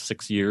for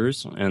 6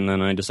 years. And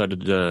then I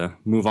decided to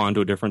move on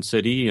to a different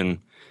city and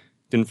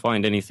didn't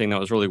find anything that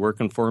was really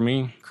working for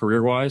me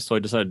career-wise, so I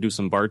decided to do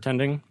some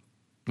bartending.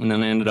 And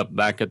then I ended up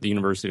back at the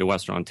University of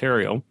Western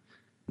Ontario.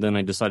 Then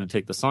I decided to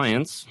take the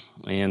science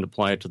and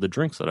apply it to the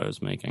drinks that I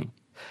was making.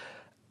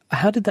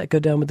 How did that go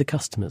down with the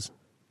customers?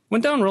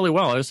 Went down really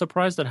well. I was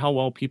surprised at how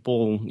well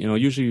people,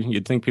 usually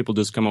you'd think people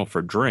just come out for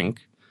a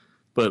drink.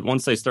 But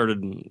once they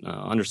started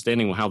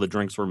understanding how the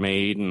drinks were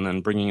made and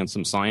then bringing in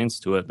some science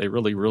to it, they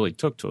really, really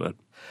took to it.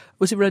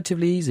 Was it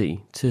relatively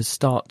easy to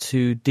start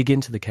to dig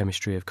into the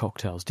chemistry of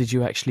cocktails? Did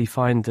you actually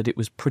find that it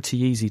was pretty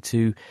easy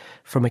to,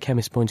 from a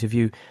chemist's point of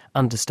view,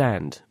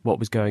 understand what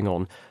was going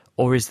on?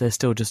 Or is there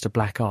still just a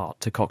black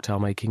art to cocktail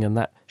making, and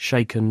that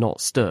shaken,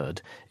 not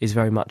stirred, is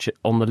very much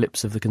on the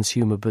lips of the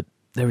consumer, but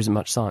there isn't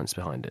much science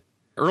behind it?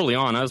 Early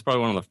on, I was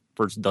probably one of the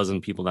first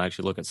dozen people to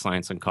actually look at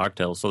science and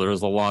cocktails, so there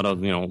was a lot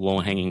of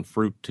low-hanging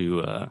fruit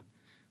to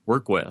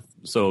work with.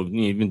 So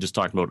even just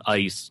talking about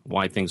ice,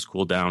 why things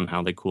cool down,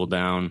 how they cool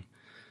down,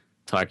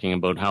 talking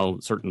about how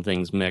certain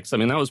things mix. I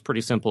mean, that was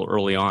pretty simple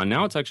early on.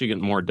 Now it's actually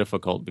getting more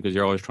difficult because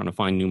you're always trying to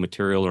find new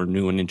material or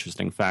new and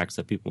interesting facts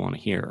that people want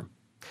to hear.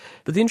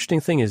 But the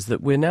interesting thing is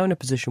that we're now in a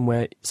position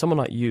where someone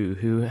like you,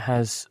 who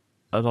has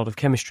a lot of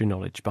chemistry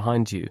knowledge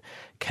behind you,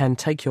 can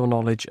take your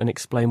knowledge and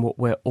explain what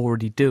we're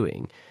already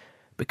doing.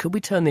 But could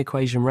we turn the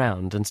equation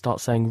round and start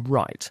saying,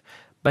 right,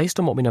 based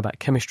on what we know about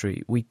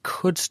chemistry, we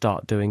could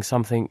start doing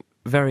something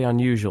very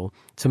unusual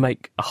to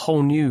make a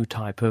whole new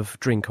type of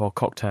drink or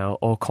cocktail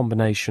or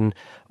combination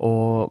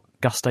or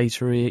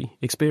gustatory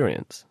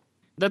experience?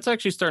 That's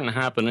actually starting to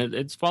happen.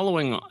 It's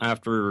following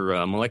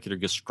after molecular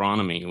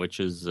gastronomy, which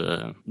is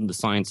the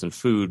science in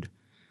food.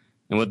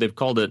 And what they've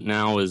called it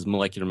now is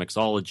molecular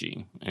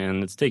mixology.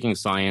 And it's taking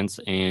science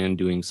and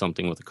doing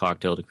something with a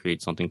cocktail to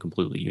create something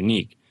completely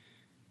unique.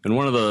 And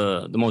one of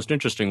the most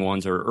interesting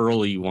ones, or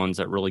early ones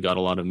that really got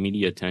a lot of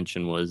media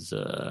attention, was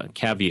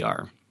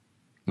caviar.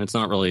 And it's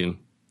not really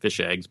fish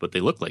eggs, but they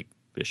look like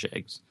fish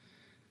eggs.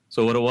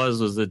 So what it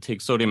was it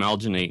takes sodium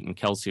alginate and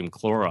calcium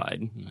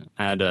chloride,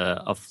 add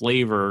a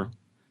flavor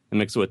and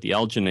mix it with the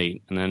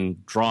alginate, and then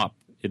drop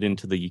it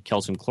into the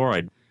calcium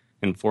chloride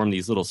and form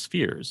these little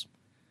spheres.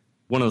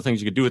 One of the things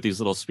you could do with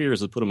these little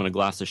spheres is put them in a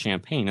glass of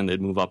champagne, and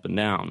they'd move up and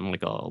down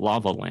like a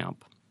lava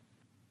lamp.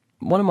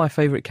 One of my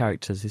favourite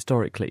characters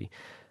historically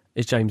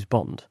is James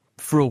Bond,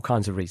 for all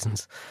kinds of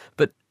reasons.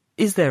 But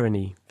is there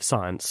any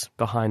science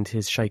behind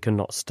his shaken,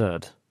 not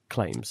stirred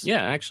claims?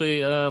 Yeah,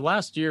 actually,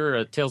 last year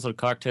at Tales of a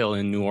Cocktail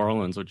in New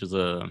Orleans, which is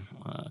a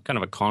kind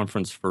of a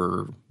conference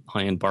for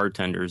high-end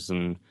bartenders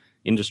and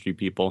industry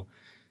people,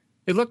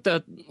 they looked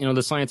at,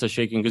 the science of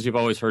shaking, because you've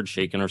always heard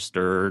shaken or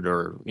stirred,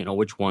 or,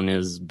 which one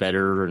is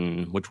better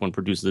and which one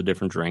produces a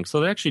different drink. So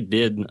they actually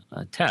did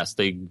a test.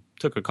 They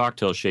took a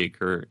cocktail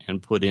shaker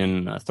and put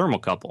in a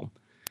thermocouple,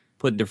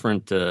 put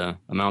different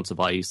amounts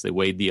of ice. They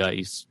weighed the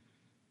ice,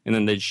 and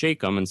then they'd shake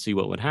them and see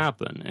what would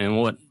happen. And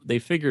what they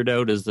figured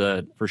out is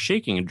that for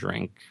shaking a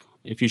drink,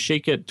 if you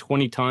shake it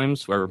 20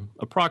 times, or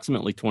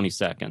approximately 20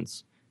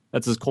 seconds,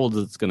 that's as cold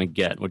as it's going to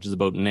get, which is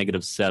about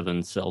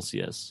 -7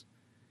 Celsius.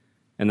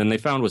 And then they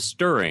found with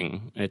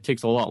stirring, it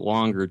takes a lot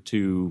longer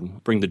to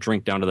bring the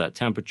drink down to that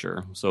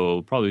temperature.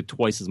 So probably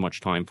twice as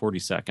much time, 40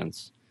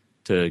 seconds,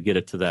 to get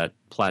it to that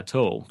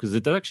plateau, because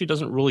it actually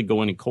doesn't really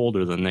go any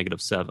colder than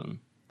 -7.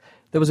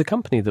 There was a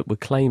company that were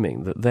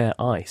claiming that their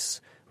ice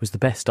was the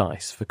best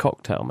ice for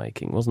cocktail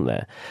making, wasn't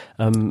there?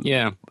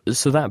 Yeah.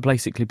 So that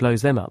basically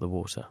blows them out of the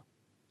water.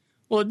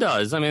 Well, it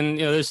does. I mean,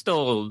 there's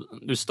still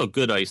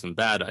good ice and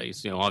bad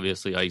ice.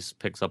 Obviously ice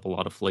picks up a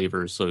lot of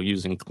flavors, so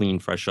using clean,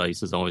 fresh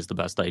ice is always the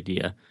best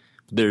idea.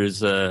 But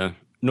there's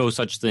no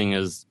such thing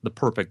as the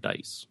perfect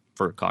ice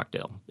for a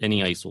cocktail.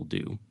 Any ice will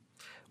do.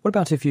 What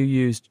about if you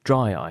used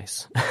dry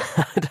ice?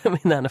 I don't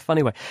mean that in a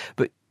funny way,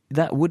 but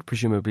that would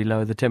presumably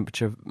lower the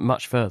temperature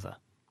much further.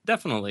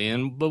 Definitely,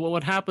 but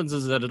what happens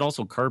is that it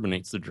also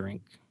carbonates the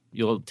drink.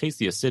 You'll taste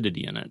the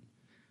acidity in it.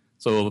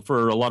 So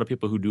for a lot of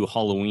people who do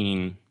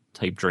Halloween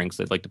type drinks.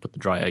 They'd like to put the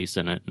dry ice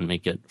in it and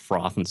make it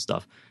froth and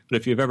stuff. But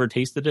if you've ever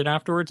tasted it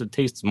afterwards, it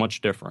tastes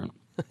much different.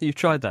 You've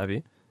tried that, have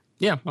you?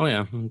 Yeah. Oh,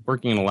 yeah.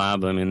 Working in a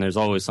lab, I mean, there's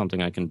always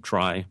something I can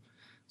try.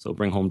 So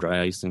bring home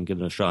dry ice and give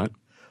it a shot.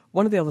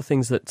 One of the other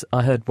things that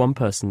I heard one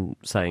person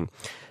saying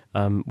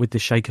with the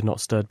shaken not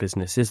stirred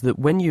business is that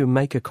when you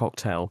make a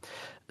cocktail,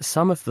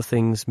 some of the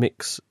things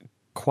mix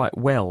quite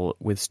well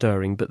with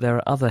stirring, but there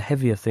are other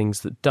heavier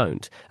things that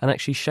don't. And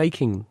actually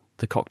shaking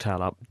the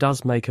cocktail up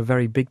does make a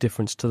very big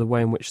difference to the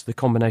way in which the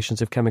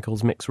combinations of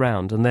chemicals mix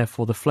round, and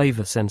therefore the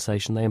flavour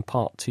sensation they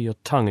impart to your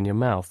tongue and your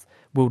mouth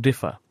will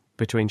differ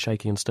between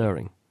shaking and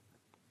stirring.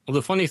 Well,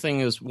 the funny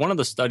thing is, one of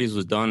the studies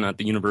was done at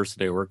the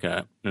university I work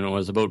at, and it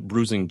was about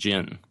bruising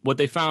gin. What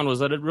they found was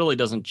that it really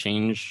doesn't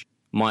change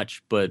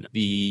much, but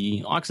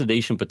the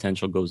oxidation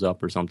potential goes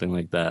up or something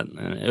like that.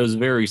 And it was a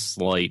very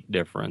slight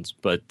difference,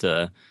 but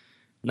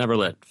never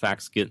let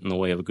facts get in the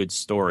way of a good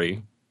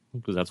story,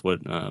 because that's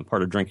what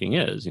part of drinking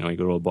is. You know, you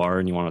go to a bar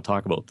and you want to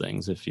talk about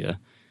things. If you're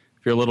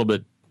a little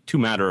bit too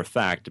matter of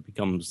fact, it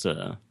becomes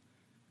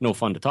no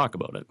fun to talk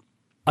about it.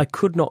 I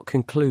could not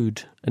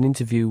conclude an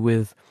interview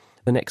with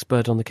an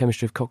expert on the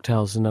chemistry of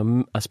cocktails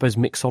and, I suppose,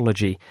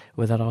 mixology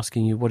without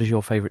asking you, what is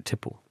your favourite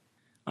tipple?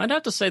 I'd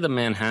have to say the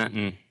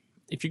Manhattan.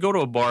 If you go to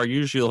a bar,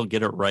 usually you'll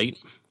get it right.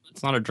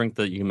 It's not a drink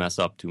that you mess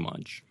up too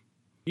much.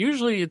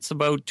 Usually it's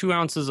about 2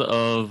 ounces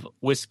of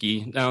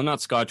whiskey. Now,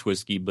 not Scotch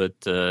whiskey, but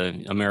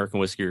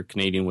American whiskey or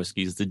Canadian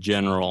whiskey is the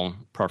general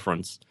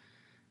preference.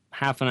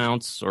 Half an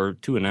ounce or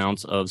to an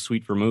ounce of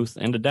sweet vermouth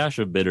and a dash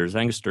of bitters.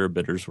 Angostura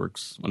bitters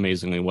works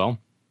amazingly well.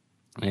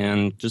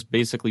 And just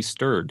basically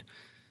stirred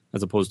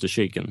as opposed to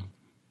shaken.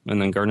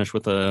 And then garnish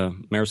with a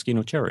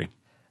maraschino cherry.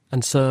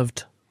 And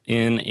served?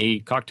 In a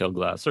cocktail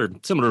glass, or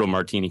similar to a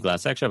martini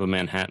glass. I actually have a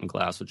Manhattan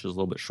glass, which is a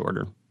little bit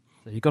shorter.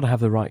 So you've got to have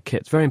the right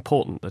kit. It's very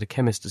important that a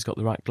chemist has got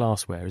the right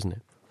glassware, isn't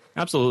it?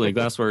 Absolutely.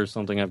 Glassware is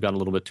something I've got a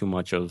little bit too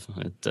much of.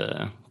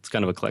 It's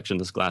kind of a collection.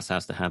 This glass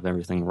has to have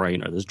everything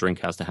right, or this drink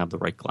has to have the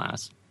right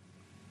glass.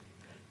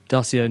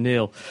 Darcy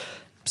O'Neill,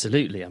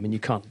 absolutely. I mean, you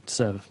can't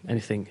serve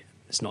anything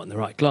that's not in the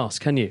right glass,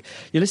 can you?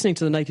 You're listening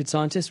to The Naked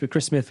Scientist with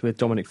Chris Smith, with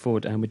Dominic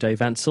Ford and with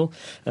Dave Ansell.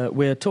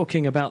 We're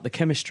talking about the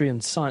chemistry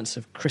and science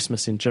of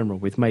Christmas in general.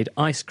 We've made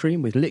ice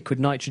cream with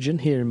liquid nitrogen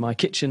here in my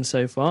kitchen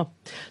so far.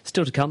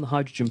 Still to come, the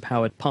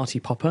hydrogen-powered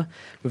party popper.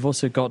 We've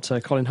also got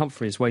Colin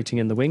Humphreys waiting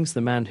in the wings, the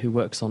man who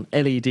works on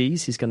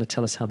LEDs. He's going to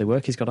tell us how they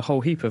work. He's got a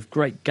whole heap of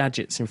great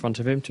gadgets in front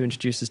of him to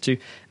introduce us to,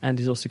 and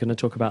he's also going to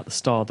talk about the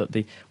star that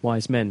the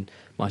wise men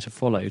might have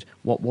followed.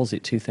 What was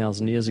it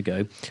 2,000 years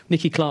ago?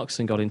 Nicky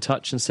Clarkson got in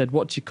touch and said,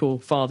 what do you call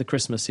Father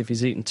Christmas if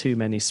he's eaten too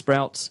many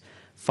sprouts?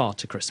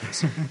 Farter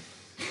Christmas.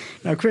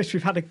 Now, Chris,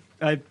 we've had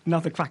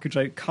another cracker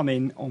joke come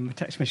in on the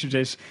text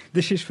messages.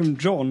 This is from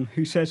John,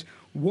 who says,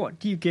 what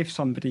do you give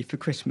somebody for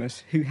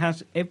Christmas who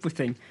has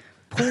everything?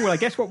 Paul, I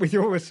guess what with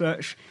your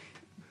research,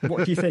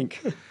 what do you think?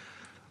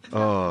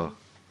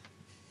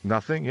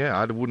 Nothing? Yeah,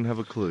 I wouldn't have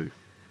a clue.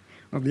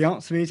 Well, the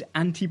answer is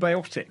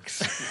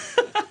antibiotics.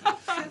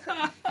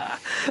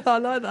 I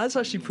like that. That's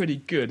actually pretty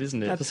good,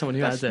 isn't it, for someone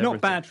who has everything?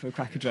 Not bad for a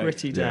cracker joke.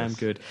 Pretty damn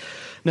good.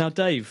 Now,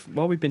 Dave,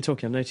 while we've been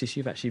talking, I've noticed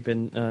you've actually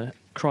been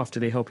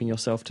craftily helping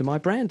yourself to my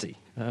brandy.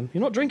 You're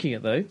not drinking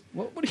it, though.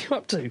 What are you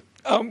up to?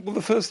 Well,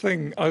 the first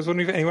thing, I was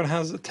wondering if anyone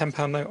has a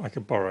 £10 note I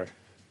could borrow.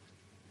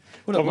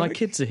 Well, look, my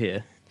kids are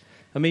here.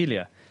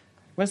 Amelia,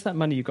 where's that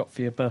money you got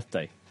for your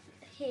birthday?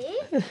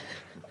 Here.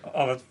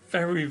 Oh, that's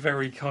very,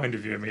 very kind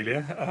of you,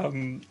 Amelia.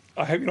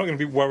 I hope you're not going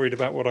to be worried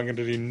about what I'm going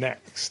to do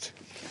next.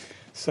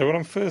 So what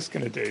I'm first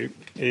going to do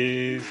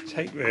is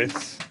take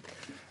this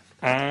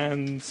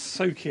and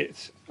soak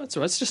it. That's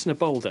all right. It's just in a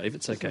bowl, Dave.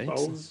 It's okay.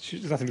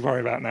 There's nothing to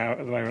worry about now at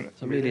the moment.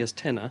 It's Amelia's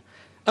tenner.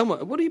 And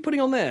what are you putting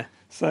on there?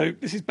 So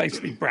this is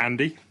basically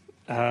brandy,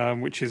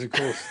 which is, of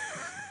course,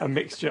 a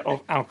mixture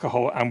of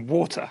alcohol and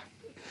water.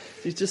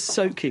 He's just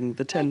soaking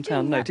the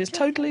 £10 note. It's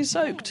totally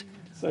soaked.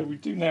 So we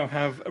do now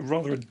have a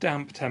rather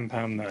damp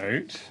 £10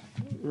 note.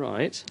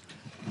 Right.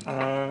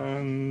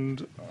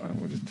 And I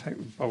will just take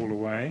the bowl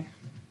away.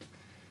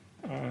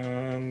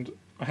 And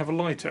I have a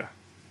lighter.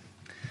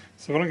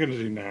 So what I'm going to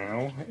do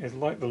now is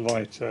light the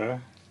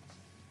lighter.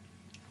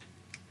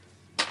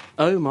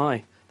 Oh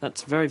my,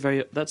 that's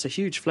that's a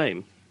huge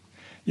flame.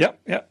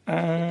 Yep,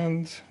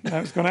 and now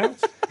it's gone out.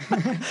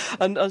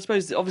 And I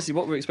suppose, obviously,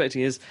 what we're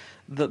expecting is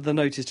that the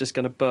note is just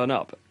going to burn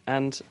up,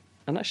 and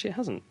actually it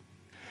hasn't.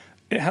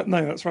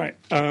 No, that's right.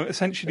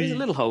 Essentially, there's a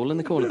little hole in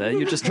the corner there.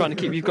 You're just trying to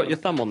keep. You've got your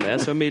thumb on there,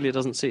 so Amelia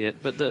doesn't see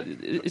it. But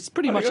it's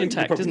pretty much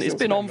intact, isn't it? It's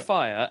been on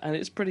fire, and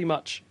it's pretty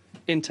much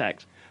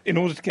intact. In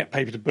order to get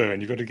paper to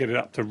burn, you've got to get it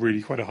up to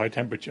really quite a high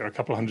temperature, a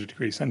couple of 100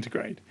 degrees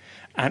centigrade.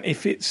 And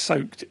if it's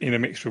soaked in a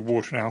mixture of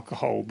water and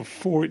alcohol,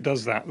 before it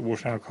does that, the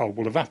water and alcohol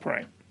will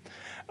evaporate.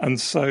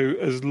 And so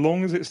as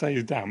long as it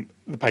stays damp,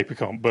 the paper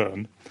can't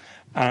burn.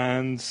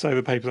 And so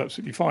the paper's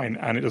absolutely fine,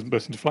 and it doesn't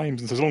burst into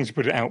flames. And so as long as you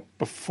put it out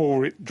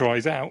before it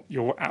dries out,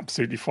 you're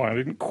absolutely fine. I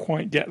didn't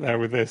quite get there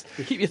with this.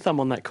 You keep your thumb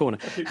on that corner.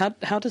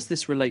 How does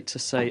this relate to,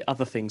 say,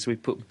 other things we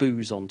put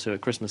booze onto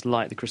at Christmas,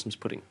 like the Christmas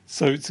pudding?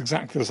 So it's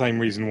exactly the same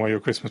reason why your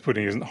Christmas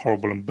pudding isn't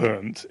horrible and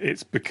burnt.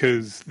 It's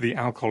because the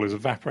alcohol is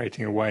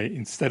evaporating away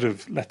instead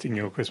of letting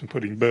your Christmas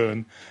pudding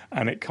burn,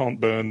 and it can't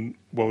burn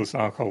while there's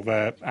alcohol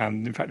there.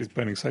 And in fact, it's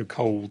burning so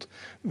cold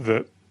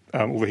that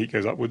all the heat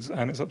goes upwards,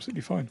 and it's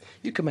absolutely fine.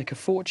 You could make a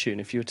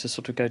fortune if you were to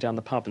sort of go down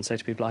the pub and say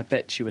to people, I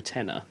bet you a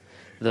tenner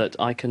that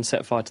I can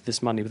set fire to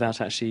this money without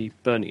actually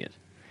burning it.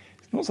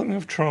 It's not something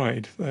I've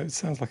tried, though. It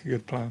sounds like a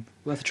good plan.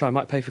 Worth a try.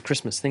 Might pay for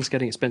Christmas. Things are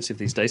getting expensive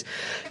these days.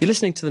 You're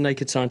listening to The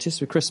Naked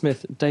Scientists with Chris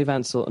Smith, Dave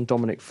Ansell and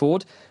Dominic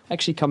Ford,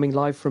 actually coming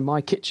live from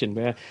my kitchen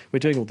where we're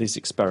doing all these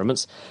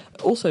experiments.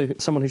 Also,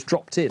 someone who's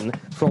dropped in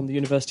from the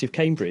University of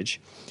Cambridge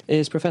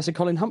is Professor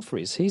Colin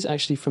Humphreys. He's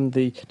actually from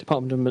the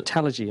Department of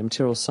Metallurgy and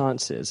Materials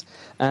Sciences,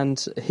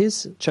 and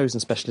his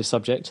chosen specialist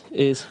subject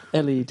is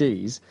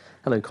LEDs.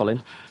 Hello,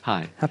 Colin.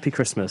 Hi. Happy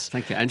Christmas.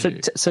 Thank you, Andrew.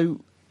 So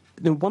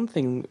the one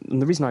thing,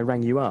 and the reason I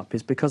rang you up,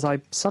 is because I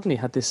suddenly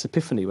had this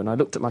epiphany when I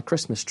looked at my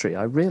Christmas tree.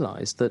 I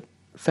realised that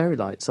fairy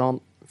lights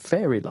aren't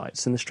fairy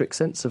lights in the strict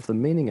sense of the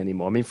meaning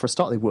anymore. I mean, for a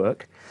start, they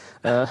work.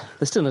 They're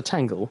still in a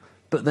tangle,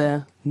 but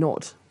they're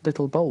not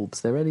little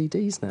bulbs. They're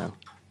LEDs now.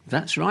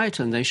 That's right,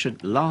 and they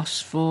should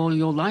last for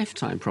your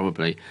lifetime,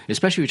 probably,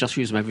 especially if you just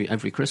use them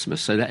every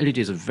Christmas. So the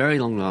LEDs are very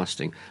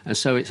long-lasting, and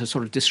so it's a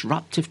sort of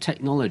disruptive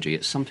technology.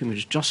 It's something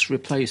which just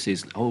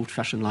replaces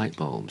old-fashioned light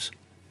bulbs.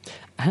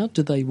 How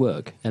do they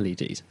work,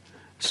 LEDs?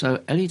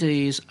 So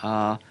LEDs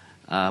are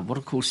what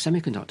are called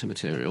semiconductor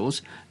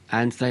materials,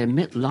 and they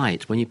emit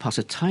light when you pass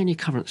a tiny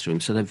current through them,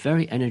 so they're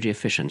very energy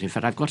efficient. In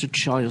fact, I've got a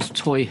child's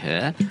toy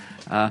here,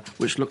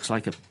 which looks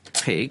like a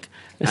pig.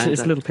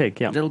 It's a little pig,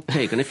 yeah. Little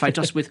pig, and if I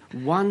just with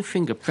one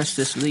finger press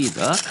this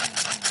lever,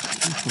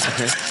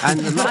 and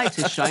the light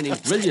is shining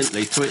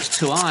brilliantly through its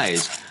two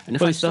eyes. And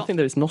if I think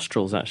they're its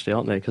nostrils, actually,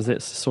 aren't they? Because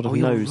it's sort of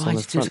nose on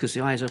the front. It is, because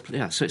the eyes are...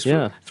 Yeah, so it's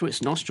through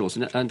its nostrils.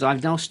 And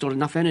I've now stored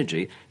enough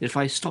energy that if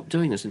I stop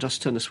doing this and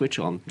just turn the switch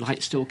on,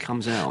 light still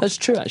comes out. That's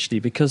true, actually,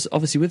 because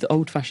obviously with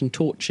old-fashioned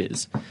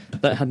torches,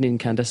 that had an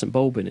incandescent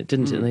bulb in it,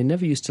 didn't it? And they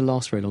never used to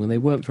last very long, and they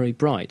weren't very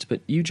bright. But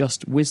you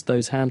just whizzed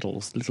those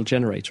handles, little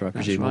generator, I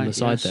presume, on the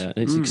side there,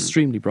 and it's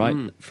extremely bright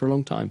for a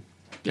long time.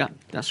 Yeah,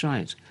 that's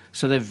right.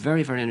 So they're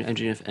very, very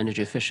energy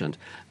efficient.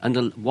 And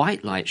the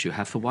white lights you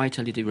have for white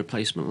LED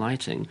replacement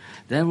lighting,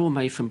 they're all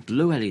made from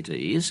blue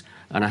LEDs.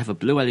 And I have a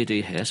blue LED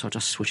here, so I'll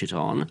just switch it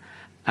on.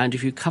 And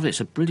if you cover it,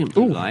 it's a brilliant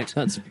blue light.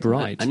 That's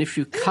bright. And if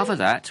you cover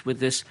that with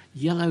this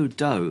yellow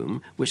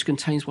dome, which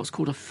contains what's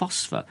called a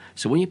phosphor.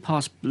 So when you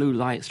pass blue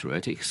light through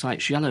it, it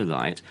excites yellow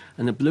light,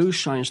 and the blue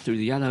shines through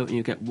the yellow, and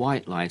you get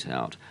white light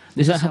out.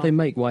 Is that how they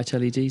make white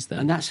LEDs, then?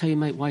 And that's how you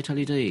make white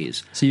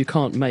LEDs. So you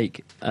can't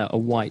make a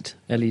white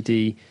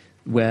LED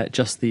where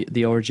just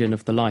the origin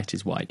of the light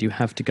is white. You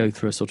have to go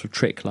through a sort of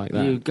trick like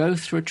that. You go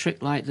through a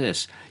trick like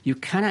this. You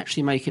can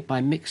actually make it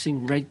by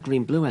mixing red,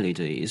 green, blue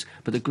LEDs,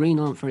 but the green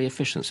aren't very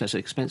efficient, so it's an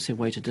expensive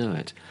way to do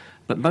it.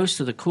 But most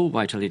of the cool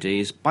white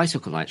LEDs,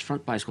 bicycle lights,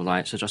 front bicycle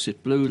lights, are just this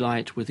blue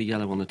light with the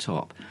yellow on the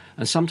top.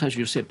 And sometimes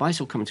you'll see a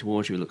bicycle coming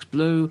towards you, it looks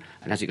blue,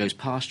 and as it goes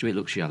past you, it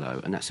looks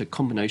yellow. And that's a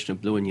combination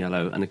of blue and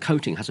yellow, and the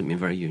coating hasn't been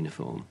very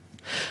uniform.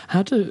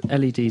 How do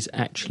LEDs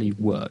actually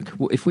work?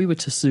 Well, if we were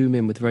to zoom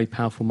in with a very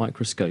powerful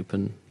microscope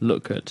and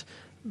look at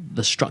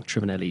the structure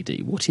of an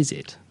LED, what is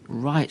it?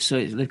 Right,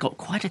 so they've got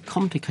quite a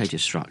complicated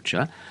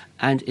structure,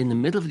 and in the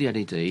middle of the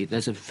LED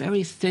there's a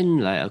very thin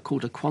layer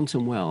called a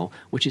quantum well,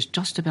 which is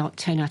just about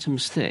 10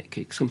 atoms thick.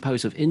 It's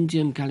composed of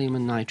indium, gallium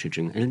and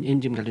nitrogen, and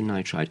indium gallium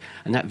nitride,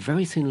 and that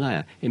very thin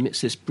layer emits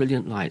this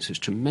brilliant light, so it's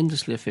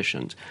tremendously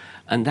efficient,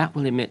 and that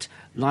will emit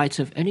light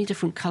of any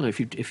different colour.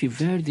 If you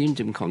vary the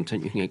indium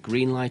content, you can get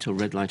green light or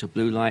red light or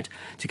blue light.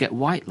 To get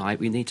white light,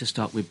 we need to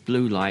start with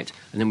blue light,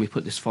 and then we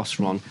put this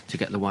phosphor on to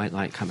get the white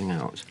light coming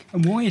out.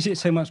 And why is it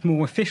so much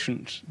more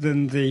efficient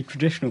than the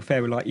traditional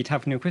fairy light you'd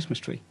have in your Christmas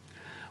tree?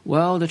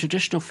 Well, the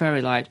traditional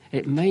fairy light,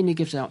 it mainly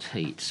gives out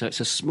heat, so it's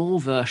a small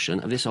version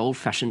of this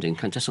old-fashioned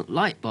incandescent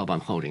light bulb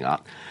I'm holding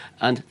up,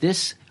 and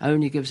this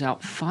only gives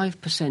out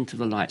 5% of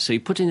the light. So you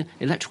put in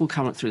electrical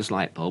current through this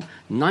light bulb,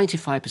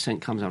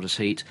 95% comes out as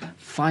heat,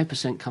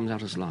 5% comes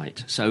out as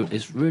light. So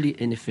it's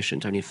really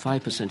inefficient, only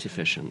 5%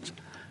 efficient.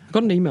 I've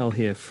got an email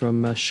here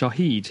from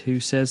Shahid, who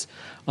says,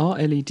 are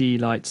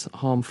LED lights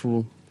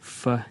harmful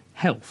for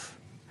health?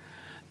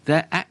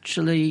 They're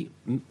actually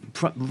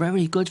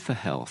very good for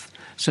health.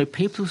 So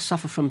people who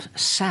suffer from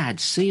SAD,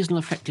 seasonal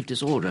affective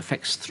disorder,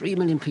 affects 3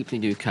 million people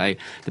in the UK.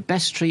 The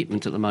best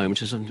treatment at the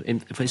moment is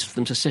for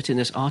them to sit in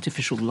this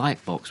artificial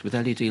light box with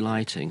LED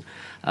lighting.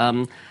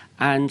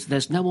 And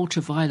there's no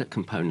ultraviolet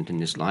component in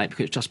this light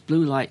because it's just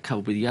blue light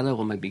covered with yellow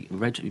or maybe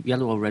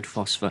yellow or red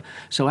phosphor.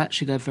 So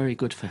actually they're very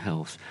good for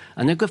health.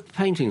 And they're good for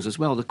paintings as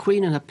well. The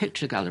Queen in her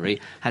picture gallery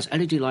has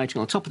LED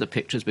lighting on top of the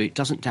pictures, but it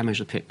doesn't damage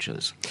the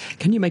pictures.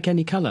 Can you make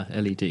any colour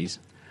LEDs?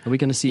 Are we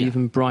going to see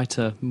even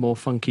brighter, more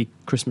funky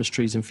Christmas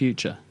trees in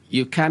future?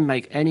 You can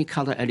make any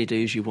colour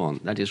LEDs you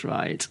want, that is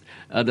right.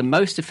 The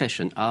most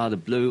efficient are the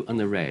blue and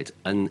the red,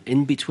 and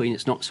in between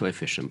it's not so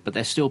efficient, but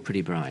they're still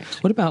pretty bright.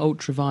 What about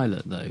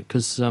ultraviolet, though?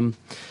 Because I'm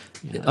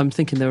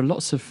thinking there are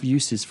lots of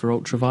uses for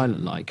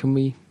ultraviolet light. Can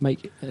we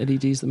make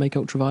LEDs that make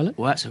ultraviolet?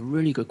 Well, that's a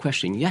really good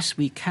question. Yes,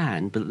 we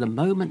can, but at the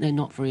moment they're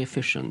not very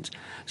efficient.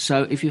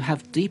 So if you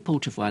have deep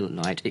ultraviolet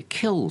light, it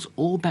kills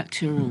all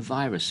bacteria and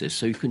viruses,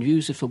 so you can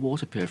use it for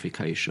water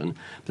purification.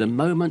 But at the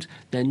moment,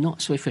 they're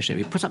not so efficient.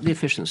 If you put up the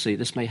efficiency,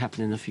 this may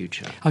happen in the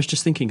future. I was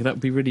just thinking that would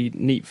be really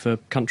neat for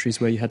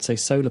countries where you had, say,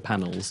 solar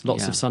panels,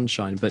 lots of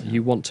sunshine, but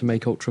you want to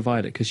make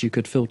ultraviolet because you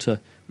could filter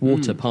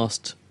water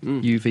past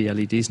UV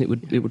LEDs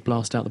and it would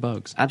blast out the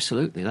bugs.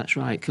 Absolutely, that's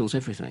right. It kills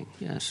everything,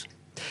 yes.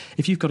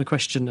 If you've got a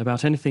question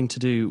about anything to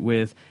do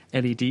with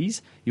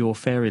LEDs, your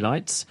fairy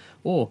lights,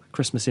 or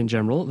Christmas in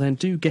general, then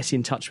do get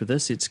in touch with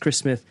us. It's Chris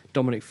Smith,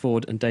 Dominic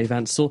Ford and Dave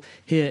Ansell.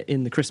 Here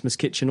in the Christmas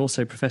Kitchen,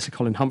 also Professor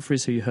Colin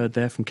Humphreys, who you heard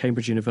there from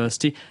Cambridge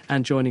University,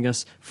 and joining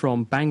us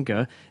from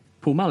Bangor,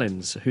 Paul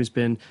Mullins, who's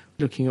been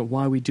looking at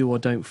why we do or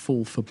don't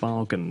fall for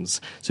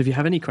bargains. So if you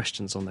have any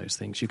questions on those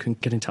things, you can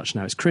get in touch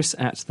now. It's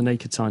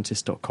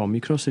chris@thenakedscientist.com. You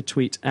can also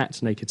tweet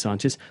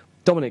 @nakedscientist.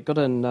 Dominic, got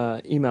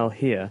an email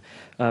here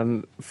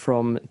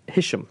from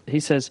Hisham. He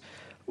says,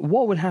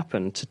 what would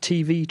happen to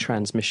TV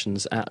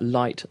transmissions at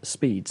light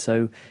speed?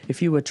 So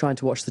if you were trying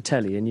to watch the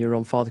telly and you're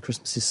on Father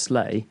Christmas's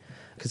sleigh,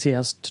 because he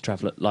has to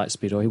travel at light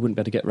speed or he wouldn't be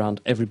able to get around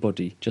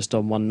everybody just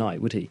on one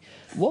night, would he?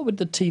 What would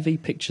the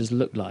TV pictures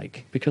look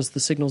like? Because the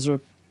signals are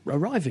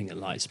arriving at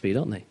light speed,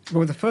 aren't they?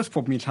 Well, the first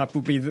problem you'd have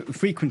would be that the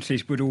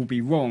frequencies would all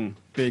be wrong,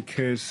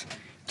 because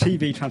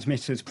TV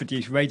transmitters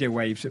produce radio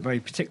waves at very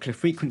particular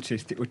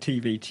frequencies that your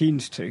TV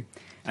tunes to.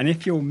 And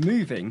if you're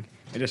moving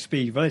at a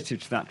speed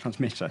relative to that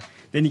transmitter,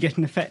 then you get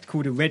an effect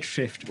called a red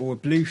shift or a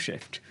blue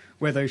shift,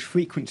 where those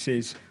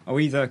frequencies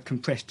are either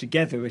compressed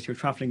together as you're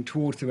travelling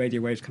towards the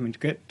radio waves coming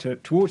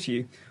towards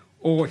you,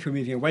 or if you're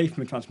moving away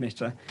from the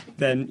transmitter,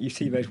 then you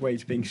see those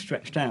waves being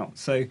stretched out.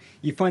 So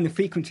you find the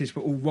frequencies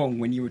were all wrong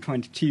when you were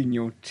trying to tune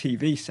your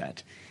TV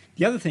set.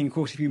 The other thing, of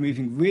course, if you're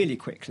moving really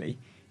quickly,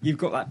 you've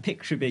got that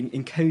picture being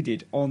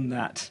encoded on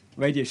that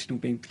radio signal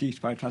being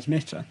produced by a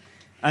transmitter.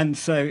 And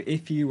so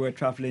if you were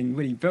travelling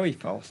really very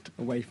fast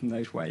away from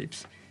those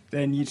waves,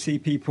 then you'd see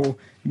people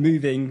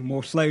moving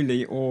more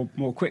slowly or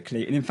more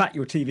quickly. And in fact,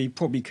 your TV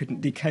probably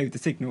couldn't decode the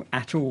signal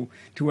at all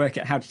to work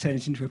out how to turn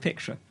it into a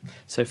picture.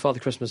 So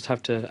Father Christmas would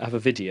have to have a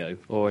video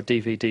or a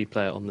DVD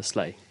player on the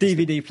sleigh?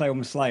 DVD player on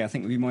the sleigh, I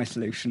think, would be my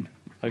solution.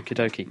 Okie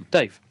dokie.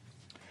 Dave?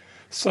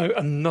 So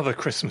another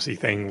Christmassy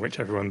thing which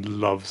everyone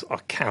loves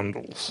are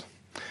candles.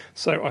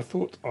 So I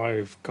thought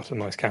I've got a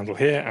nice candle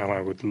here and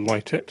I would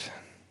light it.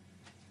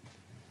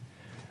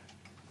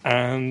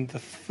 And the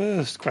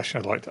first question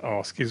I'd like to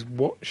ask is,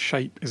 what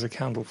shape is a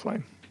candle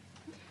flame?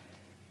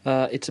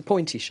 It's a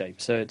pointy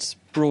shape, so it's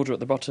broader at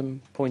the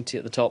bottom, pointy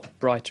at the top,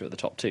 brighter at the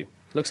top too.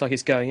 Looks like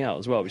it's going out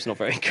as well, which is not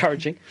very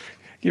encouraging.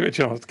 Give it a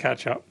chance to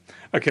catch up.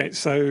 Okay,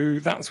 so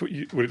that's what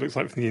it looks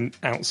like from the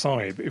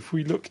outside. But if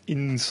we look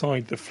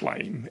inside the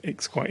flame,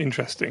 it's quite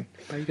interesting.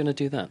 How are you going to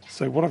do that?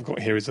 So what I've got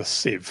here is a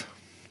sieve.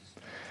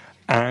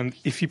 And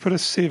if you put a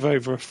sieve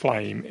over a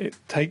flame, it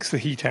takes the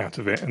heat out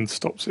of it and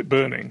stops it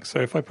burning. So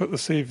if I put the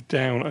sieve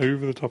down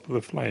over the top of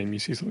the flame, you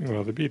see something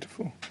rather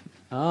beautiful.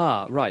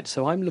 Ah, right.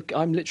 So I'm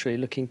literally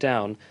looking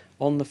down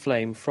on the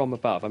flame from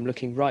above. I'm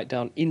looking right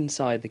down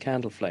inside the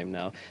candle flame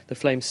now. The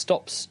flame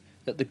stops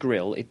at the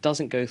grill. It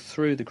doesn't go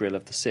through the grill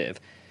of the sieve.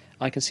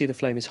 I can see the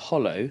flame is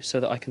hollow so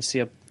that I can see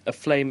a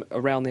flame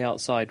around the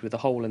outside with a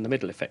hole in the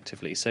middle,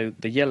 effectively. So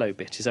the yellow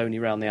bit is only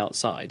around the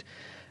outside.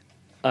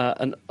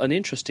 And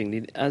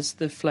interestingly, as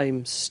the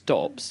flame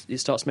stops, it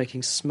starts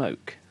making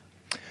smoke.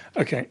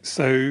 Okay,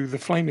 so the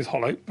flame is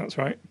hollow, that's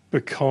right,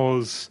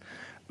 because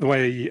the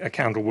way a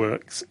candle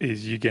works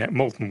is you get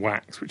molten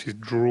wax, which is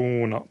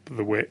drawn up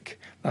the wick,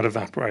 that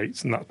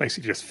evaporates, and that's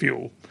basically just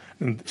fuel.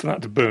 And for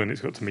that to burn, it's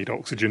got to meet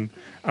oxygen.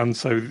 And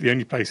so the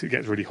only place it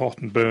gets really hot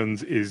and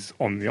burns is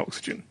on the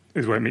oxygen,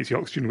 is where it meets the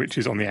oxygen, which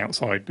is on the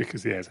outside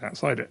because the air's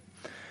outside it.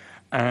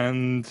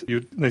 And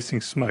you're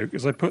noticing smoke.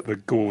 As I put the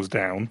gauze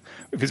down,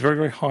 if it's very,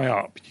 very high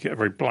up, you get a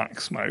very black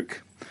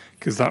smoke,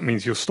 because that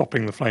means you're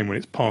stopping the flame when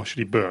it's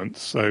partially burnt,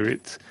 so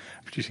it's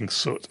producing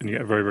soot, and you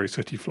get a very, very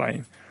sooty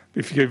flame. But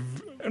if you go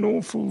an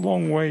awful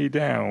long way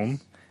down,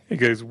 it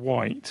goes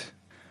white,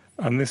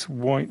 and this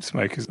white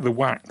smoke is the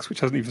wax, which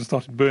hasn't even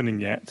started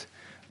burning yet,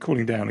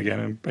 cooling down again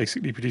and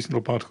basically producing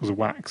little particles of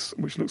wax,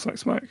 which looks like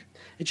smoke.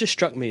 It just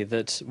struck me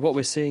that what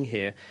we're seeing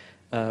here,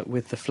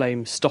 with the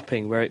flame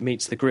stopping where it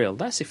meets the grill,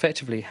 that's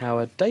effectively how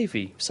a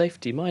Davy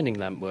safety mining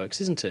lamp works,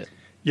 isn't it?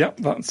 Yep,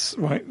 that's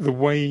right. The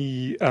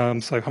way,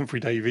 so Humphrey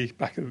Davy,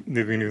 back at the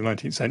beginning of the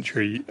 19th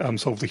century,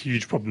 solved a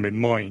huge problem in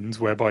mines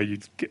whereby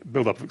you'd get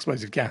build up of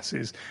explosive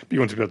gases, but you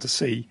wanted to be able to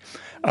see,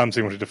 so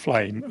you wanted a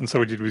flame. And so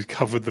what he did was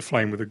covered the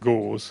flame with a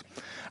gauze,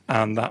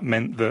 and that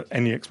meant that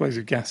any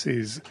explosive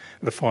gases,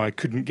 the fire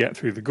couldn't get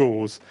through the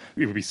gauze,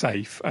 it would be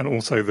safe, and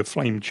also the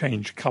flame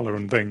changed colour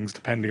and things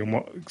depending on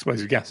what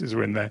explosive gases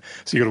were in there,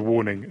 so you got a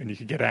warning and you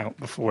could get out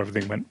before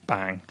everything went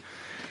bang.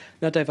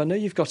 Now, Dave, I know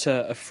you've got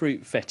a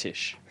fruit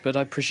fetish, but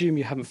I presume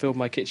you haven't filled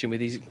my kitchen with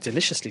these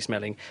deliciously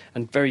smelling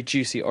and very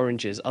juicy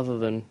oranges, other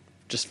than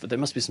just... There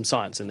must be some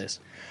science in this.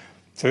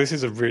 So this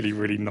is a really,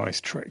 really nice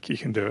trick you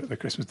can do at the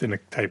Christmas dinner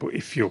table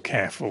if you're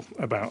careful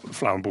about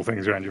flammable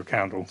things around your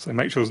candle. So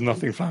make sure there's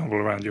nothing flammable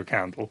around your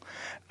candle.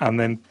 And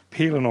then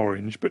peel an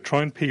orange, but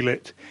try and peel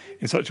it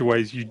in such a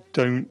way as you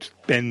don't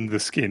bend the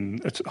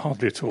skin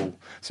hardly at all.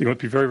 So you want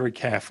to be very, very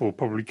careful,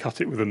 probably cut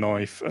it with a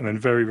knife, and then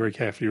very, very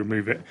carefully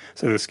remove it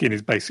so the skin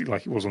is basically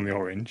like it was on the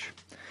orange.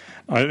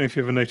 I don't know if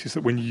you ever noticed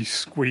that when you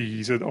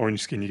squeeze an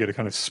orange skin, you get a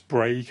kind of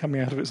spray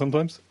coming out of it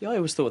sometimes. Yeah, I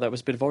always thought that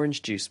was a bit of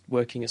orange juice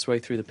working its way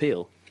through the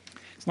peel.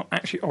 It's not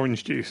actually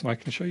orange juice, and I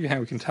can show you how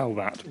we can tell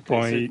that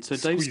by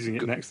squeezing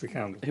it next to the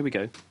candle. Here we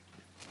go.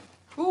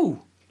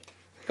 Ooh!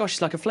 Gosh,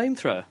 it's like a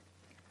flamethrower.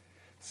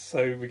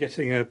 So we're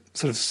getting a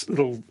sort of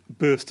little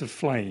burst of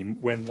flame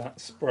when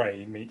that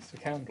spray meets the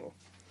candle.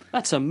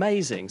 That's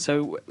amazing.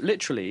 So,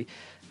 literally,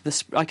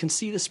 I can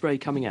see the spray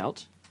coming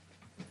out,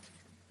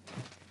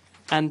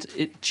 and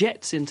it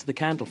jets into the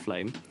candle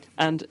flame,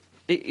 and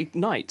it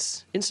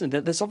ignites instantly.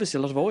 There's obviously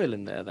a lot of oil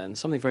in there then,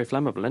 something very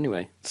flammable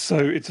anyway. So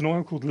it's an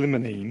oil called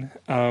limonene,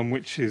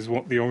 which is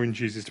what the orange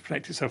uses to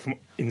protect itself from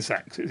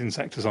insects. It's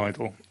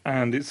insecticidal.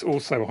 And it's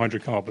also a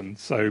hydrocarbon,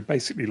 so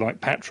basically like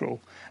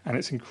petrol, and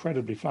it's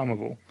incredibly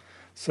flammable.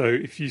 So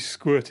if you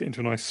squirt it into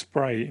a nice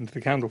spray into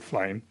the candle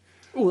flame...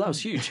 Oh, that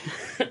was huge.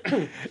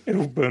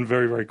 It'll burn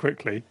very, very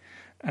quickly,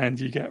 and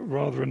you get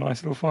rather a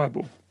nice little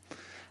fireball.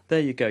 There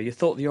you go. You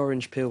thought the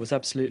orange peel was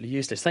absolutely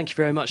useless. Thank you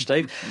very much,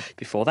 Dave.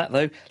 Before that,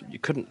 though, you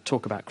couldn't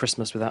talk about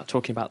Christmas without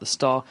talking about the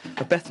Star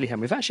of Bethlehem.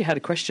 We've actually had a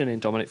question in,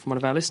 Dominic, from one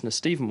of our listeners.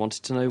 Stephen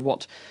wanted to know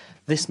what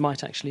this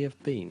might actually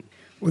have been.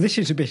 Well, this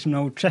is a bit of an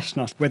old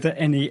chestnut, whether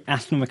any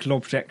astronomical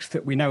objects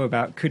that we know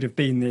about could have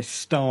been this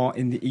star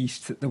in the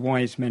east that the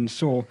wise men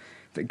saw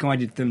that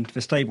guided them to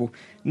the stable.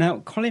 Now,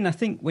 Colin, I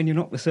think when you're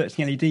not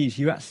researching LEDs,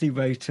 you actually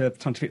wrote a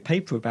scientific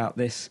paper about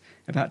this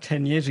about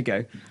 10 years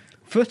ago.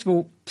 First of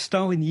all,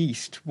 star in the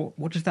east,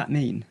 what does that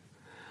mean?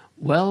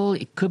 Well,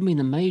 it could mean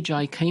the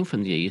Magi came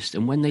from the east,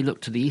 and when they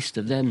looked to the east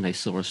of them, they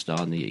saw a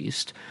star in the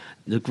east.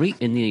 The Greek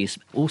in the east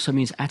also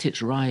means at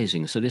its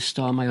rising, so this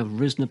star may have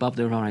risen above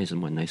the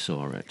horizon when they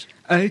saw it.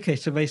 OK,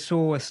 so they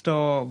saw a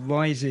star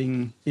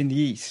rising in the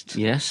east?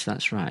 Yes,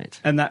 that's right.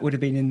 And that would have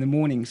been in the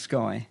morning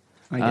sky,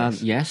 I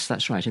guess? Yes,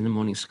 that's right, in the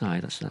morning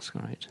sky, that's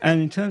right.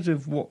 And in terms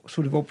of what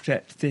sort of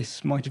object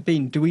this might have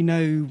been, do we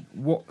know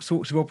what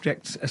sorts of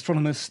objects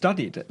astronomers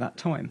studied at that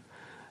time?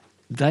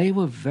 They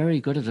were very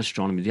good at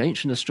astronomy. The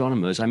ancient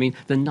astronomers, I mean,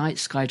 the night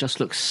sky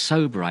just looked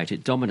so bright,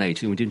 it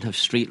dominated, and we didn't have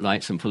street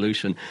lights and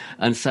pollution.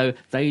 And so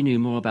they knew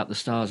more about the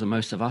stars than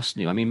most of us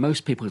knew. I mean,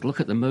 most people could look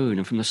at the moon,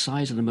 and from the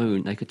size of the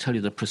moon, they could tell you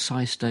the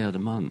precise day of the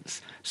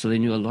month. So they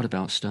knew a lot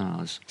about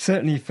stars.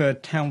 Certainly for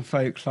town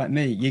folk like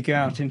me, you go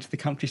out into the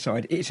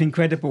countryside, it's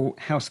incredible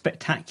how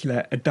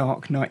spectacular a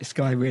dark night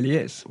sky really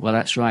is. Well,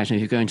 that's right. And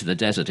if you go into the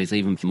desert, it's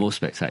even more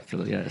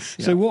spectacular, yes.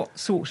 So what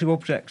sorts of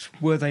objects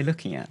were they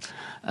looking at?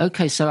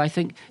 OK, so I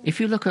think if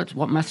you look at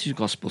what Matthew's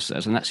Gospel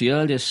says, and that's the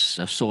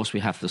earliest source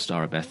we have for the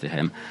Star of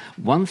Bethlehem,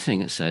 one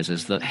thing it says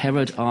is that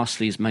Herod asked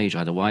these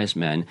Magi, the wise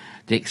men,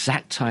 the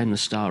exact time the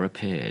star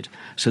appeared.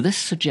 So this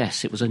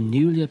suggests it was a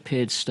newly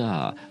appeared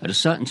star. At a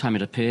certain time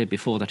it appeared,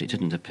 before that it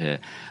didn't appear.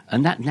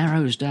 And that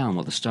narrows down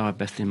what the Star of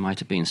Bethlehem might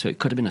have been. So it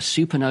could have been a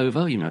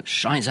supernova, it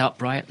shines out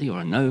brightly, or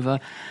a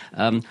nova.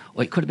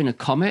 Or it could have been a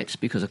comet,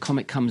 because a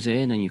comet comes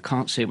in and you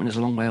can't see it when it's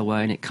a long way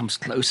away and it comes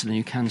closer than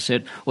you can see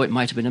it. Or it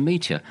might have been a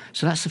meteor.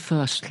 So that's the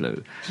first clue.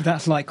 So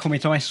that's like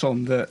Comet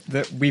Ison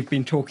that we've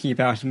been talking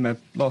about in the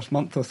last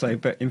month or so,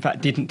 but in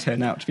fact didn't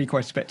turn out to be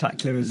quite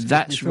spectacular as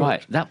That's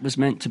right. That was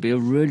meant to be a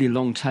really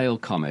long-tail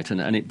comet,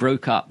 and it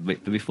broke up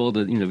before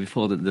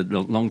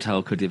the long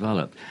tail could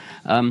develop.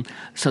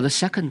 So the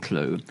second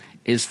clue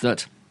is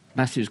that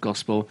Matthew's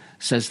Gospel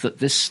says that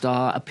this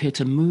star appeared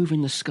to move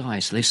in the sky.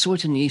 So they saw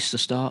it in the east to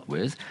start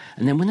with,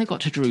 and then when they got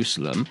to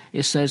Jerusalem,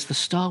 it says the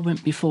star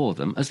went before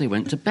them as they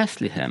went to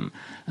Bethlehem.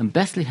 And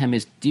Bethlehem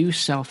is due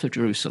south of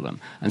Jerusalem,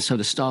 and so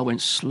the star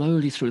went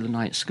slowly through the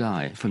night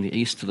sky from the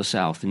east to the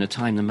south in the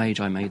time the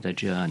Magi made their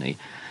journey.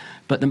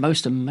 But the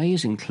most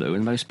amazing clue,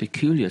 and the most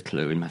peculiar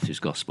clue in Matthew's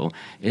Gospel,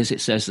 is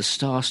it says the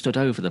star stood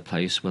over the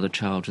place where the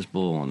child was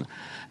born.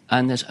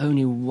 And there's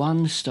only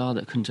one star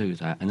that can do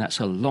that, and that's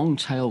a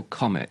long-tailed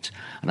comet.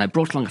 And I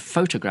brought along a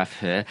photograph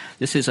here.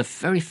 This is a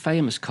very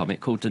famous comet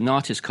called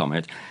Donatis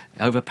Comet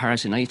over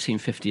Paris in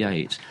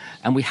 1858.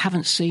 And we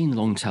haven't seen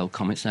long-tailed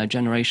comets in our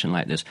generation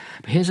like this.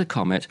 But here's a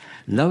comet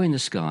low in the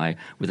sky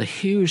with a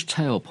huge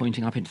tail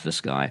pointing up into the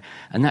sky,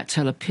 and that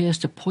tail appears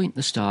to point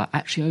the star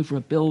actually over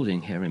a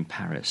building here in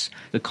Paris.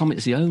 The comet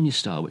is the only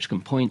star which can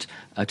point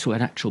to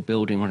an actual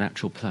building or an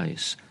actual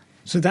place.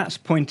 So that's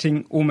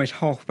pointing almost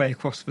halfway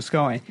across the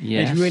sky.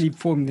 Yes. It's really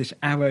forming this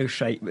arrow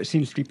shape that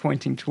seems to be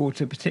pointing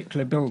towards a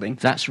particular building.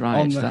 That's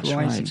right. On the that's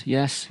horizon. Right.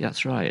 Yes,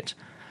 that's right.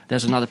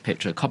 There's another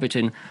picture, a comet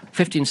in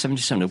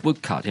 1577, a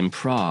woodcut in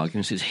Prague. You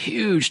can see this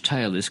huge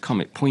tail of this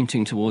comet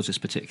pointing towards this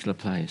particular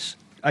place.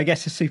 I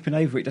guess a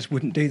supernova, it just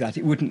wouldn't do that.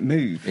 It wouldn't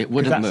move. It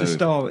wouldn't move. That's a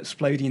star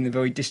exploding in the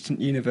very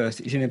distant universe.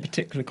 It's in a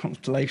particular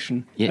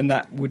constellation, and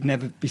that would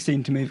never be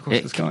seen to move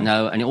across the sky.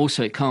 No, and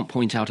also it can't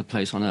point out a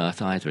place on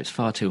Earth either. It's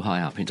far too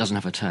high up, and it doesn't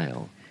have a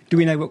tail. Do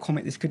we know what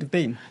comet this could have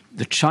been?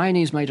 The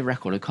Chinese made a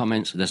record of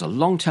comets. There's a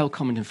long-tail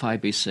comet in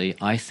 5 BC.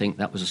 I think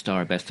that was a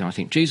star of Bethlehem. I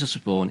think Jesus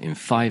was born in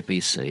 5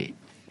 BC.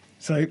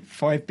 So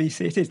 5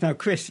 BC it is. Now,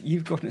 Chris,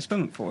 you've got an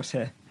experiment for us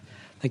here.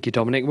 Thank you,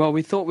 Dominic. Well,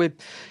 we thought we're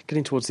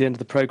getting towards the end of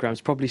the programme.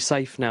 It's probably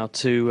safe now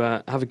to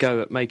have a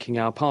go at making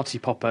our party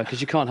popper,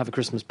 because you can't have a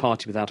Christmas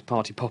party without a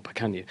party popper,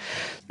 can you?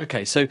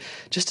 OK, so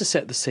just to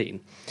set the scene,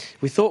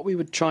 we thought we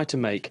would try to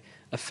make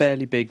a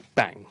fairly big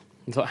bang.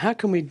 We thought, how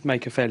can we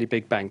make a fairly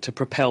big bang to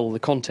propel the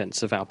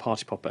contents of our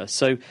party popper?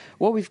 So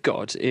what we've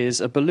got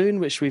is a balloon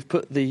which we've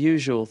put the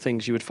usual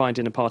things you would find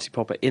in a party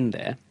popper in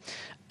there.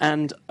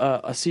 And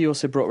I see you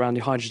also brought around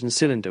your hydrogen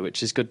cylinder,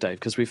 which is good, Dave,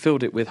 because we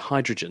filled it with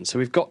hydrogen. So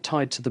we've got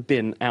tied to the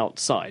bin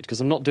outside,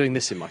 because I'm not doing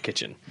this in my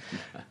kitchen.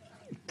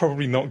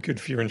 Probably not good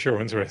for your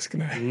insurance risk,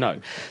 no.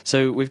 No.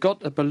 So we've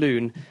got a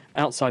balloon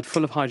outside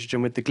full of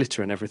hydrogen with the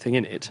glitter and everything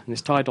in it, and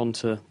it's tied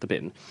onto the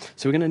bin.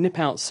 So we're going to nip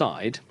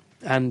outside,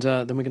 and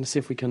then we're going to see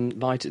if we can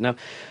light it. Now,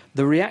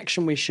 the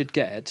reaction we should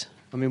get,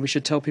 I mean, we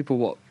should tell people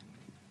what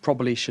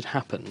probably should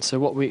happen. So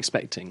what are we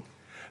expecting?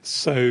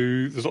 So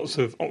there's lots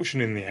of oxygen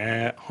in the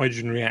air.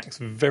 Hydrogen reacts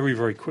very,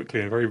 very quickly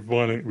and very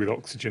violently with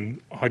oxygen.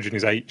 Hydrogen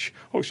is H,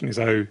 oxygen is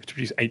O, to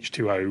produce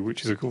H2O,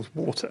 which is, of course,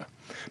 water.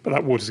 But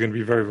that water is going to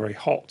be very, very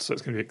hot, so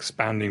it's going to be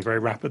expanding very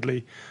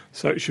rapidly.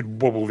 So it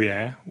should wobble the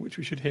air, which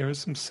we should hear as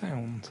some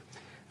sound.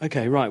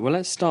 OK, right. Well,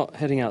 let's start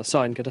heading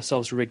outside and get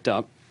ourselves rigged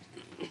up.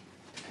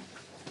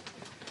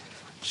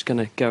 Just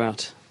going to go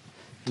out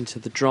into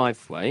the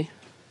driveway.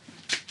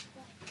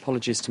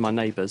 Apologies to my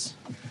neighbours.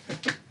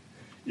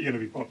 You're going to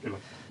be popular.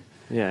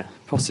 Yeah,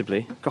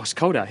 possibly. Gosh, it's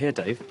cold out here,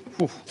 Dave.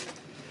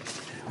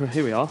 Oof. Well,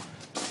 here we are.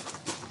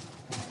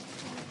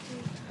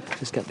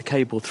 Let's get the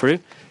cable through.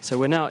 So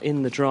we're now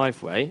in the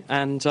driveway,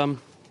 and we've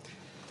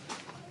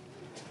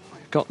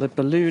got the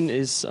balloon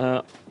is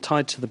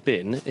tied to the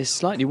bin. It's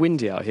slightly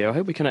windy out here. I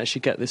hope we can actually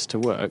get this to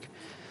work.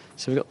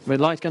 So we're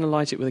going to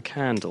light it with a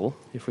candle,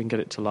 if we can get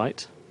it to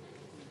light.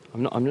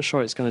 I'm not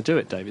sure it's going to do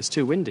it, Dave. It's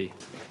too windy.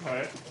 All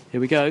right. Here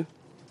we go.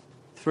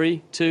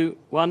 3, 2,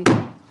 1.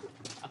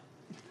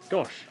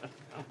 Gosh.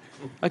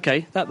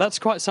 OK, that's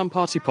quite some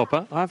party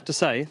popper, I have to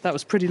say. That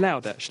was pretty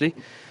loud, actually.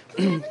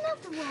 Can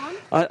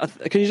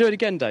you do it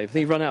again, Dave? I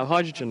think you've run out of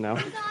hydrogen now.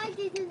 I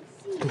didn't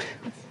see it.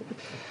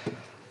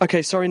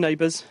 OK, sorry,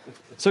 neighbours.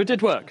 So it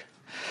did work.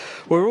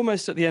 We're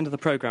almost at the end of the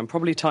programme,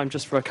 probably time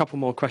just for a couple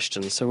more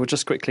questions, so we'll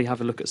just quickly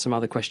have a look at some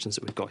other questions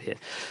that we've got here.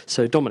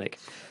 So, Dominic,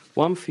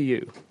 one for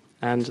you,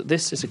 and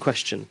this is a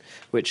question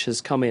which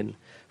has come in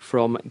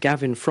from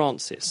Gavin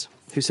Francis,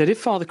 who said if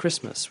Father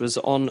Christmas was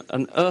on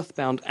an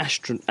earthbound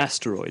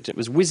asteroid, it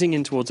was whizzing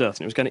in towards Earth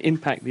and it was going to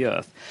impact the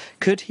Earth,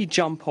 could he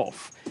jump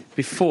off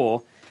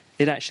before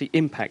it actually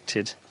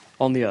impacted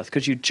on the Earth?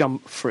 Could you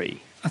jump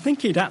free? I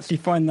think you'd actually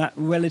find that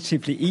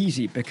relatively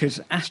easy, because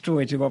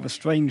asteroids are rather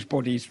strange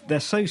bodies. They're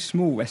so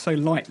small, they're so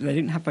light, they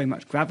didn't have very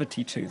much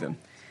gravity to them.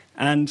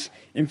 And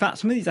in fact,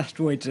 some of these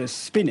asteroids are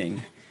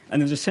spinning, and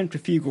there's a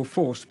centrifugal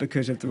force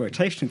because of the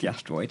rotation of the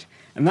asteroid,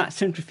 and that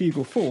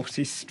centrifugal force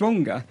is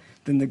stronger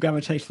than the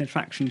gravitational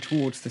attraction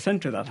towards the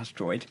centre of that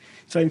asteroid.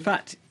 So in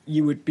fact,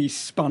 you would be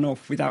spun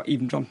off without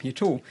even jumping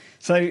at all.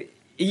 So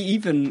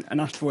even an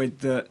asteroid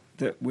that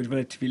was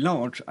relatively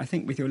large, I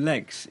think with your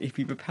legs, if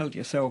you propelled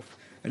yourself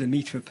at a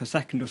metre per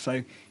second or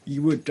so,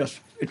 you would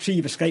just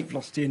achieve escape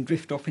velocity and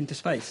drift off into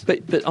space.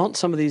 But aren't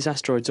some of these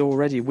asteroids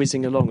already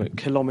whizzing along at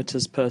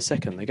kilometres per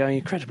second? They're going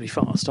incredibly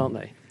fast, aren't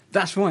they?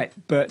 That's right,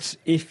 but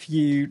if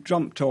you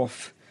jumped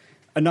off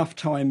enough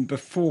time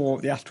before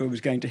the asteroid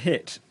was going to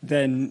hit,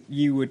 then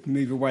you would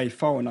move away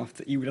far enough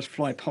that you would just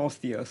fly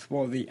past the Earth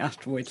while the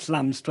asteroid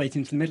slammed straight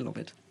into the middle of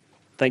it.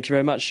 Thank you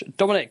very much,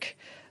 Dominic.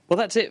 Well,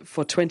 that's it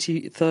for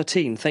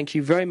 2013. Thank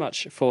you very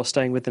much for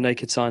staying with The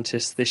Naked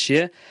Scientist this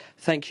year.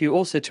 Thank you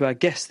also to our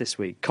guests this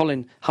week,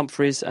 Colin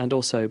Humphreys and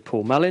also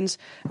Paul Mullins,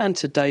 and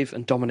to Dave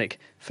and Dominic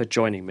for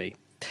joining me.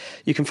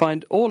 You can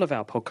find all of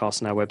our podcasts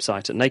on our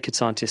website at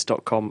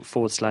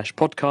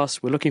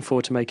nakedscientist.com/podcast. We're looking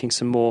forward to making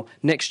some more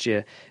next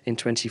year in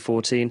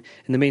 2014.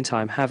 In the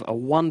meantime, have a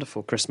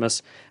wonderful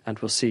Christmas, and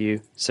we'll see you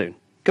soon.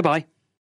 Goodbye.